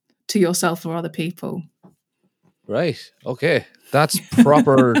to yourself or other people? Right. Okay. That's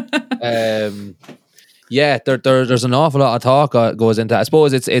proper. There's an awful lot of talk goes into it. I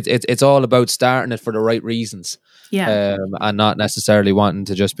suppose it's all about starting it for the right reasons. Yeah. And not necessarily wanting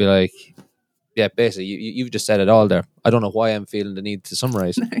to just be like, basically you've just said it all there. I don't know why I'm feeling the need to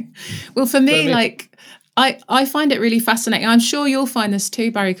summarize. No. Well, for me, like I find it really fascinating. I'm sure you'll find this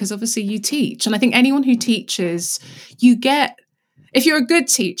too, Barry, because obviously you teach. And I think anyone who teaches, if you're a good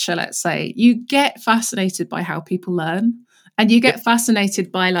teacher, let's say, you get fascinated by how people learn, and you get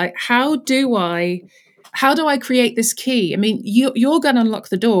fascinated by, like, how do I create this key? I mean, you're going to unlock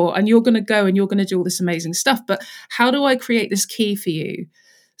the door and you're going to go and you're going to do all this amazing stuff, but how do I create this key for you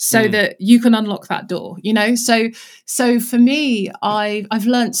so that you can unlock that door, you know? So for me, I've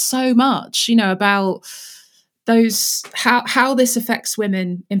learned so much, you know, about those, how this affects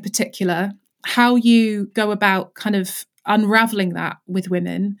women in particular, how you go about kind of unraveling that with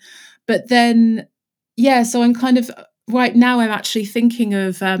women. But then, so I'm kind of, right now I'm actually thinking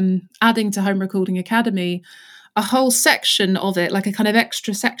of adding to Home Recording Academy a whole section of it, like a kind of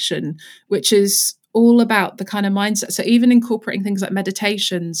extra section, which is all about the kind of mindset. So even incorporating things like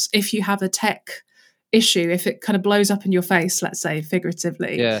meditations, if you have a tech issue, if it kind of blows up in your face, let's say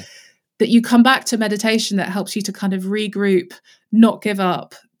figuratively, that you come back to meditation that helps you to kind of regroup, not give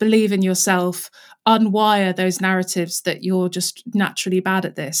up, believe in yourself, unwire those narratives that you're just naturally bad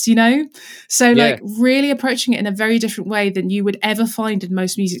at this, you know? So Yeah. like really approaching it in a very different way than you would ever find in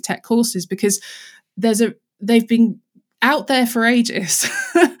most music tech courses, because they've been out there for ages.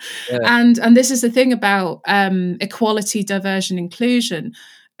 Yeah. And this is the thing about equality, diversion, inclusion.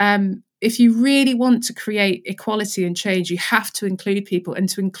 If you really want to create equality and change, you have to include people. And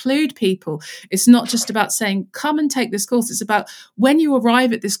to include people, it's not just about saying, come and take this course. It's about when you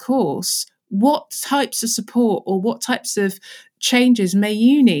arrive at this course, what types of support or what types of changes may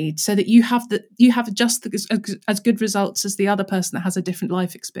you need so that you have just as good results as the other person that has a different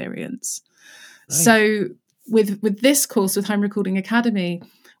life experience. Right. So with this course, with Home Recording Academy,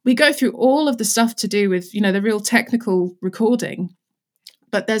 we go through all of the stuff to do with, the real technical recording.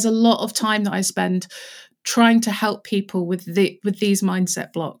 But there's a lot of time that I spend trying to help people with these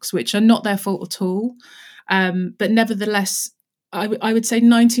mindset blocks, which are not their fault at all. But nevertheless, I would say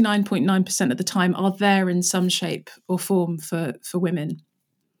 99.9% of the time are there in some shape or form for women.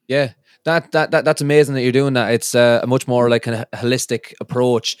 Yeah, that's amazing that you're doing that. It's a much more like a holistic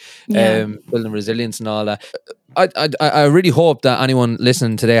approach, building resilience and all that. I really hope that anyone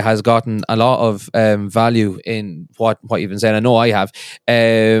listening today has gotten a lot of value in what you've been saying. I know I have.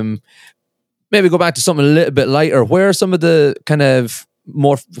 Maybe go back to something a little bit lighter. Where are some of the kind of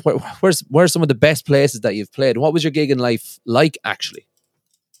more? Where's some of the best places that you've played? What was your gig in life like, actually?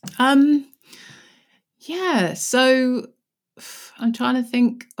 Yeah. So I'm trying to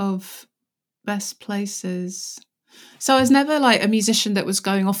think of best places. So I was never like a musician that was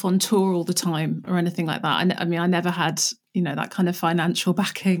going off on tour all the time or anything like that. I mean, I never had, that kind of financial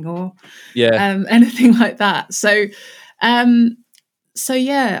backing or anything like that. So,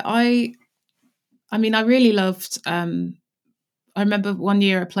 yeah, I really loved, I remember one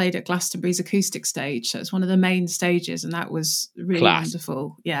year I played at Glastonbury's acoustic stage. So it's one of the main stages, and that was really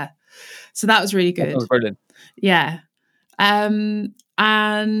wonderful. Yeah. So that was really good. That was brilliant. Yeah. And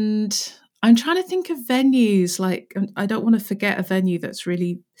I'm trying to think of venues. Like, I don't want to forget a venue that's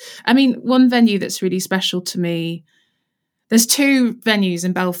really, one venue that's really special to me. There's two venues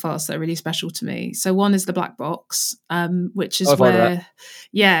in Belfast that are really special to me. So one is the Black Box, which is where,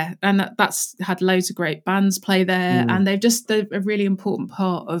 and that's had loads of great bands play there. And they're a really important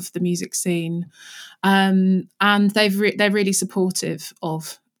part of the music scene. And they're really supportive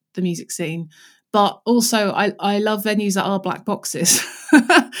of the music scene. But also, I love venues that are black boxes.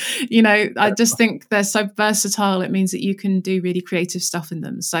 I just think they're so versatile. It means that you can do really creative stuff in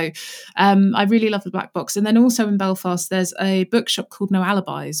them. So I really love the Black Box. And then also in Belfast, there's a bookshop called No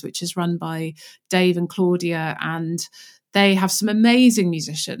Alibis, which is run by Dave and Claudia. And they have some amazing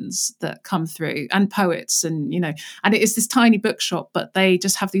musicians that come through, and poets. And, and it is this tiny bookshop, but they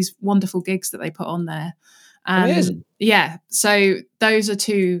just have these wonderful gigs that they put on there. Amazing. Yeah, so those are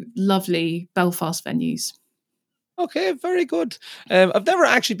two lovely Belfast venues. Okay, very good. I've never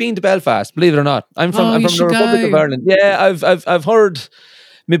actually been to Belfast, believe it or not. I'm from the Republic of Ireland. Yeah, I've heard.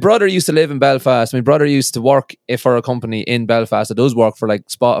 My brother used to live in Belfast. My brother used to work for a company in Belfast that does work for like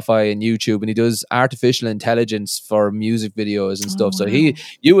Spotify and YouTube, and he does artificial intelligence for music videos and stuff. Wow. So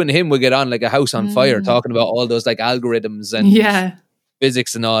you and him would get on like a house on fire talking about all those like algorithms and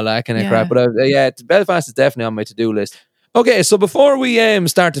physics and all that kind of crap. But Belfast is definitely on my to-do list. Okay, so before we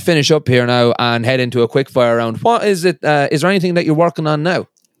start to finish up here now and head into a quick fire round, what is it? Is there anything that you're working on now?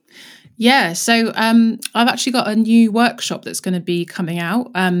 Yeah, so I've actually got a new workshop that's going to be coming out.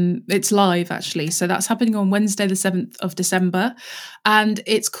 It's live, actually. So that's happening on Wednesday, the 7th of December. And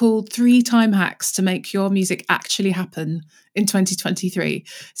it's called 3 Time Hacks to Make Your Music Actually Happen in 2023.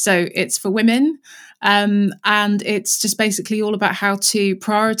 So it's for women. And it's just basically all about how to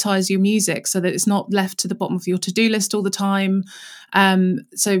prioritize your music so that it's not left to the bottom of your to-do list all the time.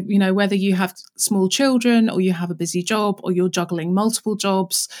 So, whether you have small children or you have a busy job or you're juggling multiple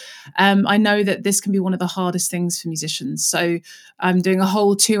jobs, I know that this can be one of the hardest things for musicians. So I'm doing a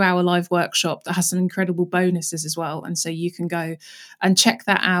whole 2-hour live workshop that has some incredible bonuses as well. And so you can go and check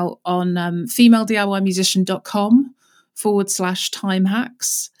that out on femalediymusician.com/time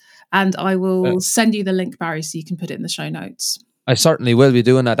hacks. And I will send you the link, Barry, so you can put it in the show notes. I certainly will be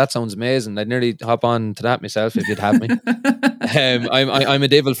doing that. That sounds amazing. I'd nearly hop on to that myself if you'd have me. I'm a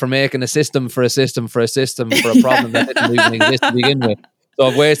devil for making a system for a system for a system for a problem that didn't even exist to begin with. So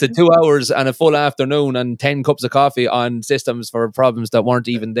I've wasted 2 hours and a full afternoon and 10 cups of coffee on systems for problems that weren't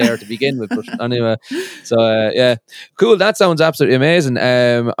even there to begin with. But anyway, so cool. That sounds absolutely amazing.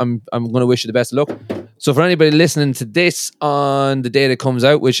 I'm going to wish you the best of luck. So for anybody listening to this on the day that comes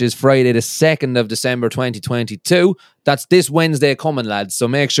out, which is Friday the 2nd of December 2022, That's this Wednesday coming, lads. So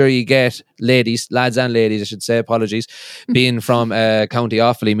make sure you get lads and ladies, I should say, apologies. Being from County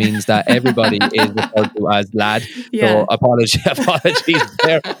Offaly means that everybody is referred to as lad. Yeah. So apologies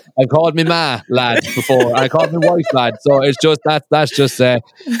there. I called me ma lad before. I called my wife lad. So it's just that's just an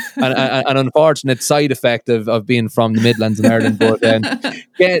unfortunate side effect of being from the Midlands in Ireland. But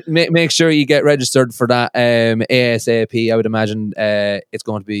make sure you get registered for that ASAP. I would imagine it's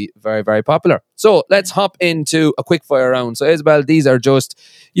going to be very, very popular. So let's hop into a quick fire round. So Isobel, these are just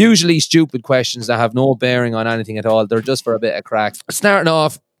usually stupid questions that have no bearing on anything at all. They're just for a bit of crack. Starting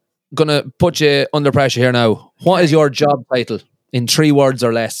off, gonna put you under pressure here now. What is your job title in 3 words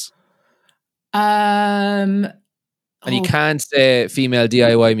or less? And you can't say female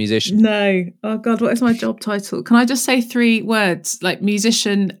DIY musician. No. Oh God, what is my job title? Can I just say 3 words? Like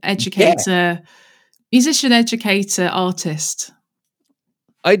musician, educator, artist.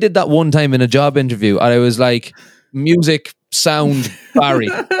 I did that one time in a job interview and I was like, music, sound, Barry.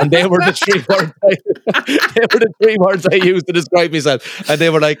 And they were the 3 words I used to describe myself. And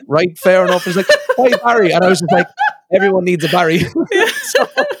they were like, right, fair enough. I was like, hi Barry. And I was just like, everyone needs a Barry. So,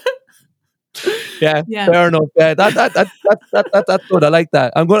 yeah, fair enough. Yeah, that's good. I like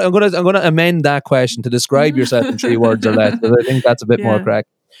that. I'm gonna amend that question to describe yourself in 3 words or less, because I think that's a bit more correct.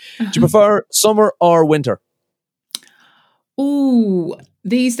 Do you prefer summer or winter? Ooh,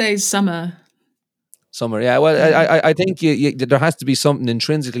 these days summer. Summer, yeah. Well, I think you there has to be something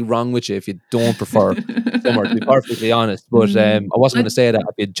intrinsically wrong with you if you don't prefer summer, to be perfectly honest. But I wasn't going to say that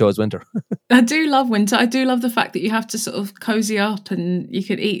if you chose winter. I do love winter. I do love the fact that you have to sort of cozy up and you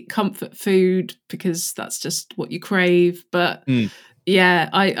can eat comfort food because that's just what you crave. But yeah,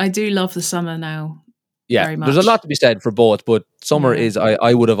 I do love the summer now. Yeah, very much. There's a lot to be said for both, but summer is,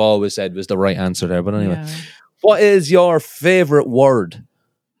 I would have always said, was the right answer there. But anyway, what is your favourite word?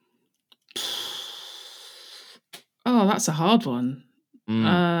 Oh, that's a hard one.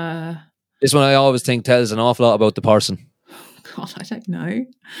 This one I always think tells an awful lot about the person. God, I don't know.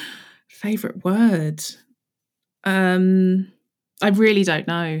 Favourite word? I really don't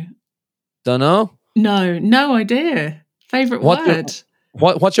know. Don't know? No idea. Favourite word?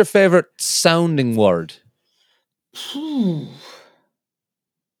 What's your favourite sounding word?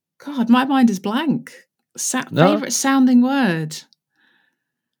 God, my mind is blank. Favourite sounding word?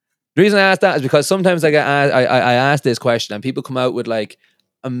 The reason I ask that is because sometimes I ask this question and people come out with like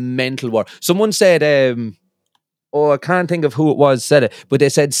a mental word. Someone said, I can't think of who it was said it, but they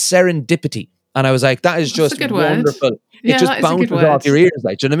said serendipity. And I was like, that is just wonderful. Yeah, it just bounces off your ears,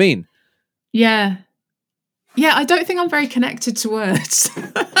 like, do you know what I mean? Yeah. Yeah, I don't think I'm very connected to words.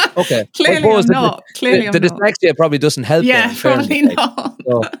 Okay. Clearly I'm not. The dyslexia probably doesn't help. Yeah, probably not.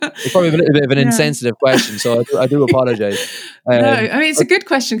 So it's probably a little bit of an insensitive question, so I do apologise. No, I mean, it's a good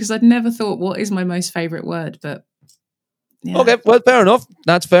question because I'd never thought what is my most favourite word, but... Yeah. Okay, well, fair enough.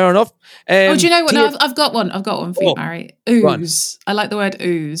 That's fair enough. Do you know what? No, I've got one. I've got one for you, Barry. Ooze. I like the word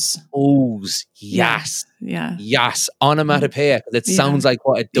ooze. Ooze. Yes. Yeah. Yes. Onomatopoeia. It sounds like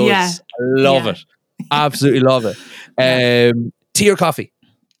what it does. Yeah. I love it. Absolutely love it. Tea or coffee?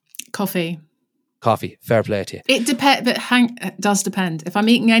 Coffee. Fair play to you. It depends, but it does depend. If I'm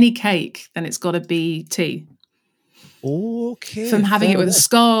eating any cake, then it's got to be tea. Okay. If I'm having it with a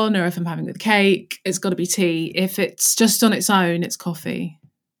scone or if I'm having it with cake, it's got to be tea. If it's just on its own, it's coffee.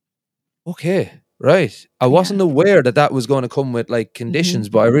 Okay, right. I wasn't aware that was going to come with like conditions,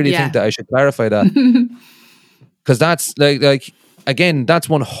 but I really think that I should clarify that. Because that's like again, that's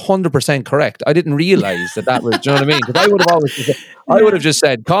 100% correct. I didn't realize that was, do you know what I mean? Because I would have just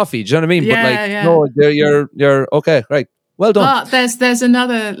said coffee, do you know what I mean? Yeah, but no, you're okay, right. Well done. But there's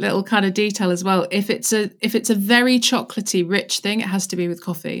another little kind of detail as well. If it's a very chocolatey, rich thing, it has to be with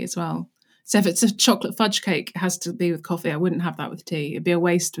coffee as well. So if it's a chocolate fudge cake, it has to be with coffee. I wouldn't have that with tea. It'd be a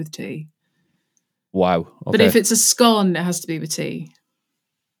waste with tea. Wow. Okay. But if it's a scone, it has to be with tea.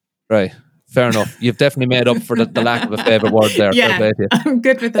 Right. Fair enough. You've definitely made up for the lack of a favourite word there. Yeah, I'm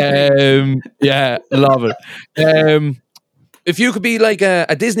good with that. Yeah, love it. If you could be like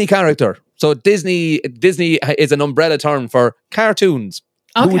a Disney character, so Disney is an umbrella term for cartoons.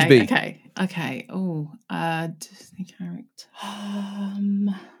 Who would you be? Okay. Oh, Disney character.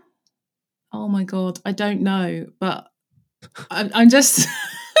 Oh my God, I don't know, but I'm just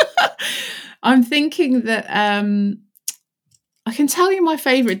I'm thinking that I can tell you my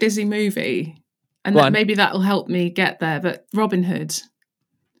favourite Disney movie, and maybe that'll help me get there. But Robin Hood.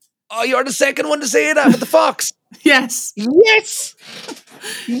 Oh, you're the second one to say that with the fox. Yes.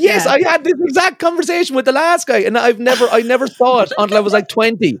 Yes, Yeah. I had this exact conversation with the last guy, and I never saw it until I was like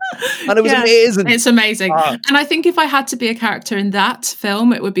 20, and it was amazing. It's amazing. And I think if I had to be a character in that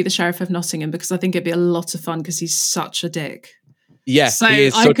film, it would be the Sheriff of Nottingham, because I think it'd be a lot of fun because he's such a dick. Yeah, So he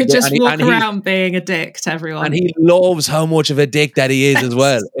is I could just walk and around being a dick to everyone. And he loves how much of a dick that he is as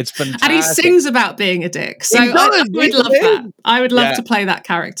well. It's fantastic. And he sings about being a dick. So I would love that. I would love to play that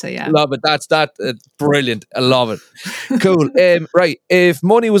character, yeah. Love it. That's brilliant. I love it. Cool. Right. If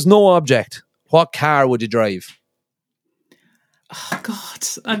money was no object, what car would you drive? Oh, God.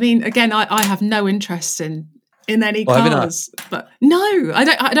 I mean, again, I have no interest in any cars. But no,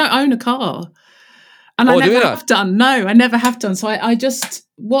 I don't own a car. And I never have done. No, I never have done. So I just,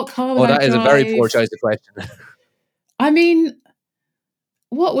 what car would I drive? That is a very poor choice of question. I mean,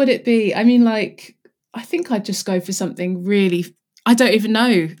 what would it be? I mean, like, I think I'd just go for something really, I don't even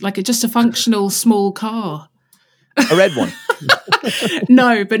know, like just a functional small car. A red one?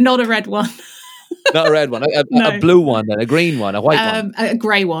 No, but not a red one. Not a red one. A blue one, then a green one, a white one. A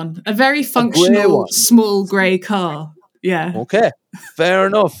grey one. A very functional, small grey car. Yeah. Okay. Fair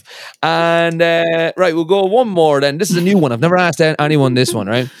enough. And right, we'll go one more then. This is a new one. I've never asked anyone this one,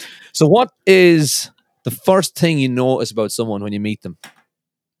 right? So what is the first thing you notice about someone when you meet them? So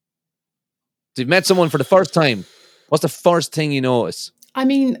you've met someone for the first time. What's the first thing you notice? I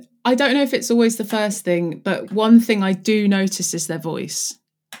mean, I don't know if it's always the first thing, but one thing I do notice is their voice.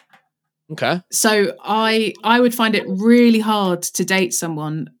 Okay. So I would find it really hard to date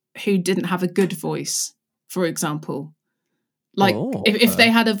someone who didn't have a good voice, for example. Like, if they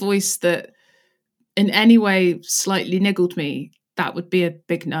had a voice that in any way slightly niggled me, that would be a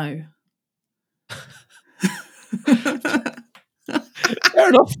big no. Fair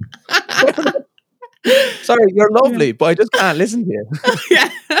enough. Sorry, you're lovely, but I just can't listen to you. Yeah.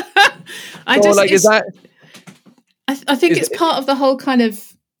 I think it's part of the whole kind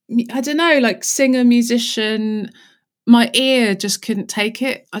of, I don't know, like singer, musician. My ear just couldn't take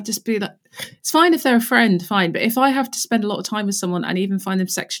it. I'd just be like, it's fine if they're a friend, fine. But if I have to spend a lot of time with someone and even find them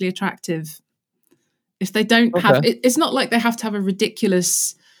sexually attractive, if they don't have, it's not like they have to have a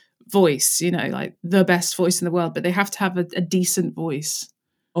ridiculous voice, you know, like the best voice in the world, but they have to have a decent voice.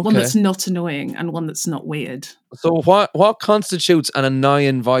 Okay. One that's not annoying and one that's not weird. So what constitutes an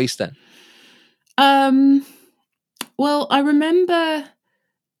annoying voice then? Well, I remember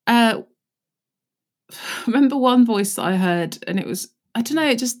one voice that I heard, and it was, I don't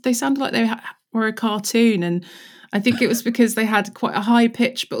know, they sounded like they were a cartoon, and I think it was because they had quite a high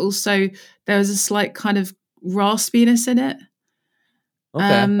pitch, but also there was a slight kind of raspiness in it.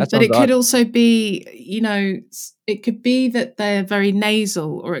 Okay, but it could also be, you know, it could be that they're very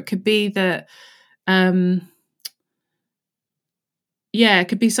nasal, or it could be that, it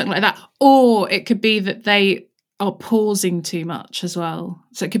could be something like that, or it could be that they are pausing too much as well.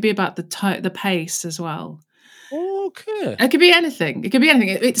 So it could be about the pace as well. Okay. It could be anything.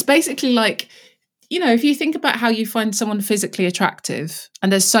 It's basically like, you know, if you think about how you find someone physically attractive,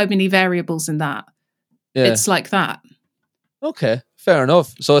 and there's so many variables in that, it's like that. Okay, fair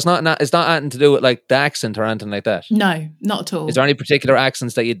enough. So it's not anything to do with like the accent or anything like that? No, not at all. Is there any particular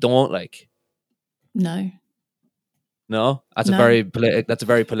accents that you don't like? No. No? That's a very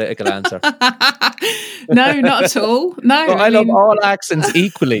political answer. No, not at all. No. I love all accents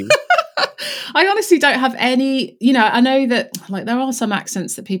equally. I honestly don't have any, you know, I know that like there are some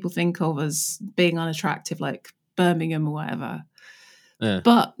accents that people think of as being unattractive, like Birmingham or whatever. Yeah.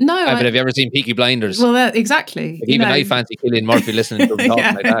 But no. But have you ever seen Peaky Blinders? Well, exactly. Like, even I fancy Cillian Murphy listening to him talk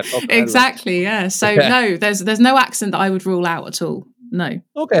like that. Okay, exactly, yeah. So no, there's no accent that I would rule out at all. No.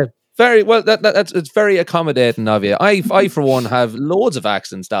 Okay. Very well. That's it's very accommodating of you. I for one have loads of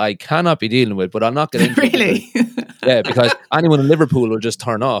accents that I cannot be dealing with, but I'll not get into. Really? Because anyone in Liverpool will just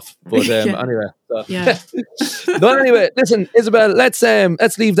turn off. But anyway. So. Yeah. But anyway, listen, Isobel, let's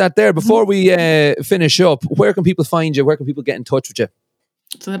leave that there before we finish up. Where can people find you? Where can people get in touch with you?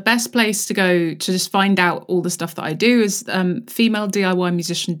 So the best place to go to just find out all the stuff that I do is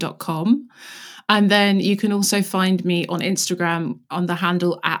femalediymusician.com. And then you can also find me on Instagram on the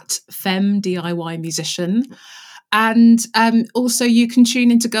handle @femdiymusician. And also you can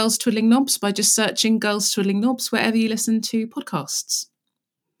tune into Girls Twiddling Knobs by just searching Girls Twiddling Knobs wherever you listen to podcasts.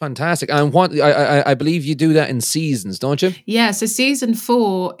 Fantastic. And what I believe you do that in seasons, don't you? Yeah, so season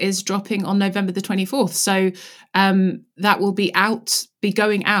 4 is dropping on November the 24th. So that will be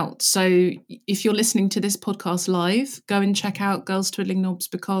going out. So if you're listening to this podcast live, go and check out Girls Twiddling Knobs,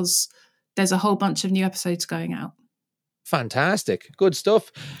 because there's a whole bunch of new episodes going out. Fantastic. Good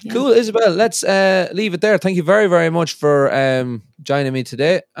stuff. Yeah. Cool, Isobel. Let's leave it there. Thank you very, very much for joining me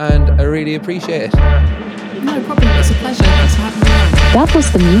today, and I really appreciate it. No problem. It's a pleasure. Thanks for having me on. That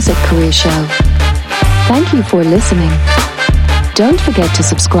was the Music Career Show. Thank you for listening. Don't forget to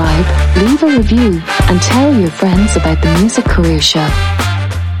subscribe, leave a review, and tell your friends about the Music Career Show.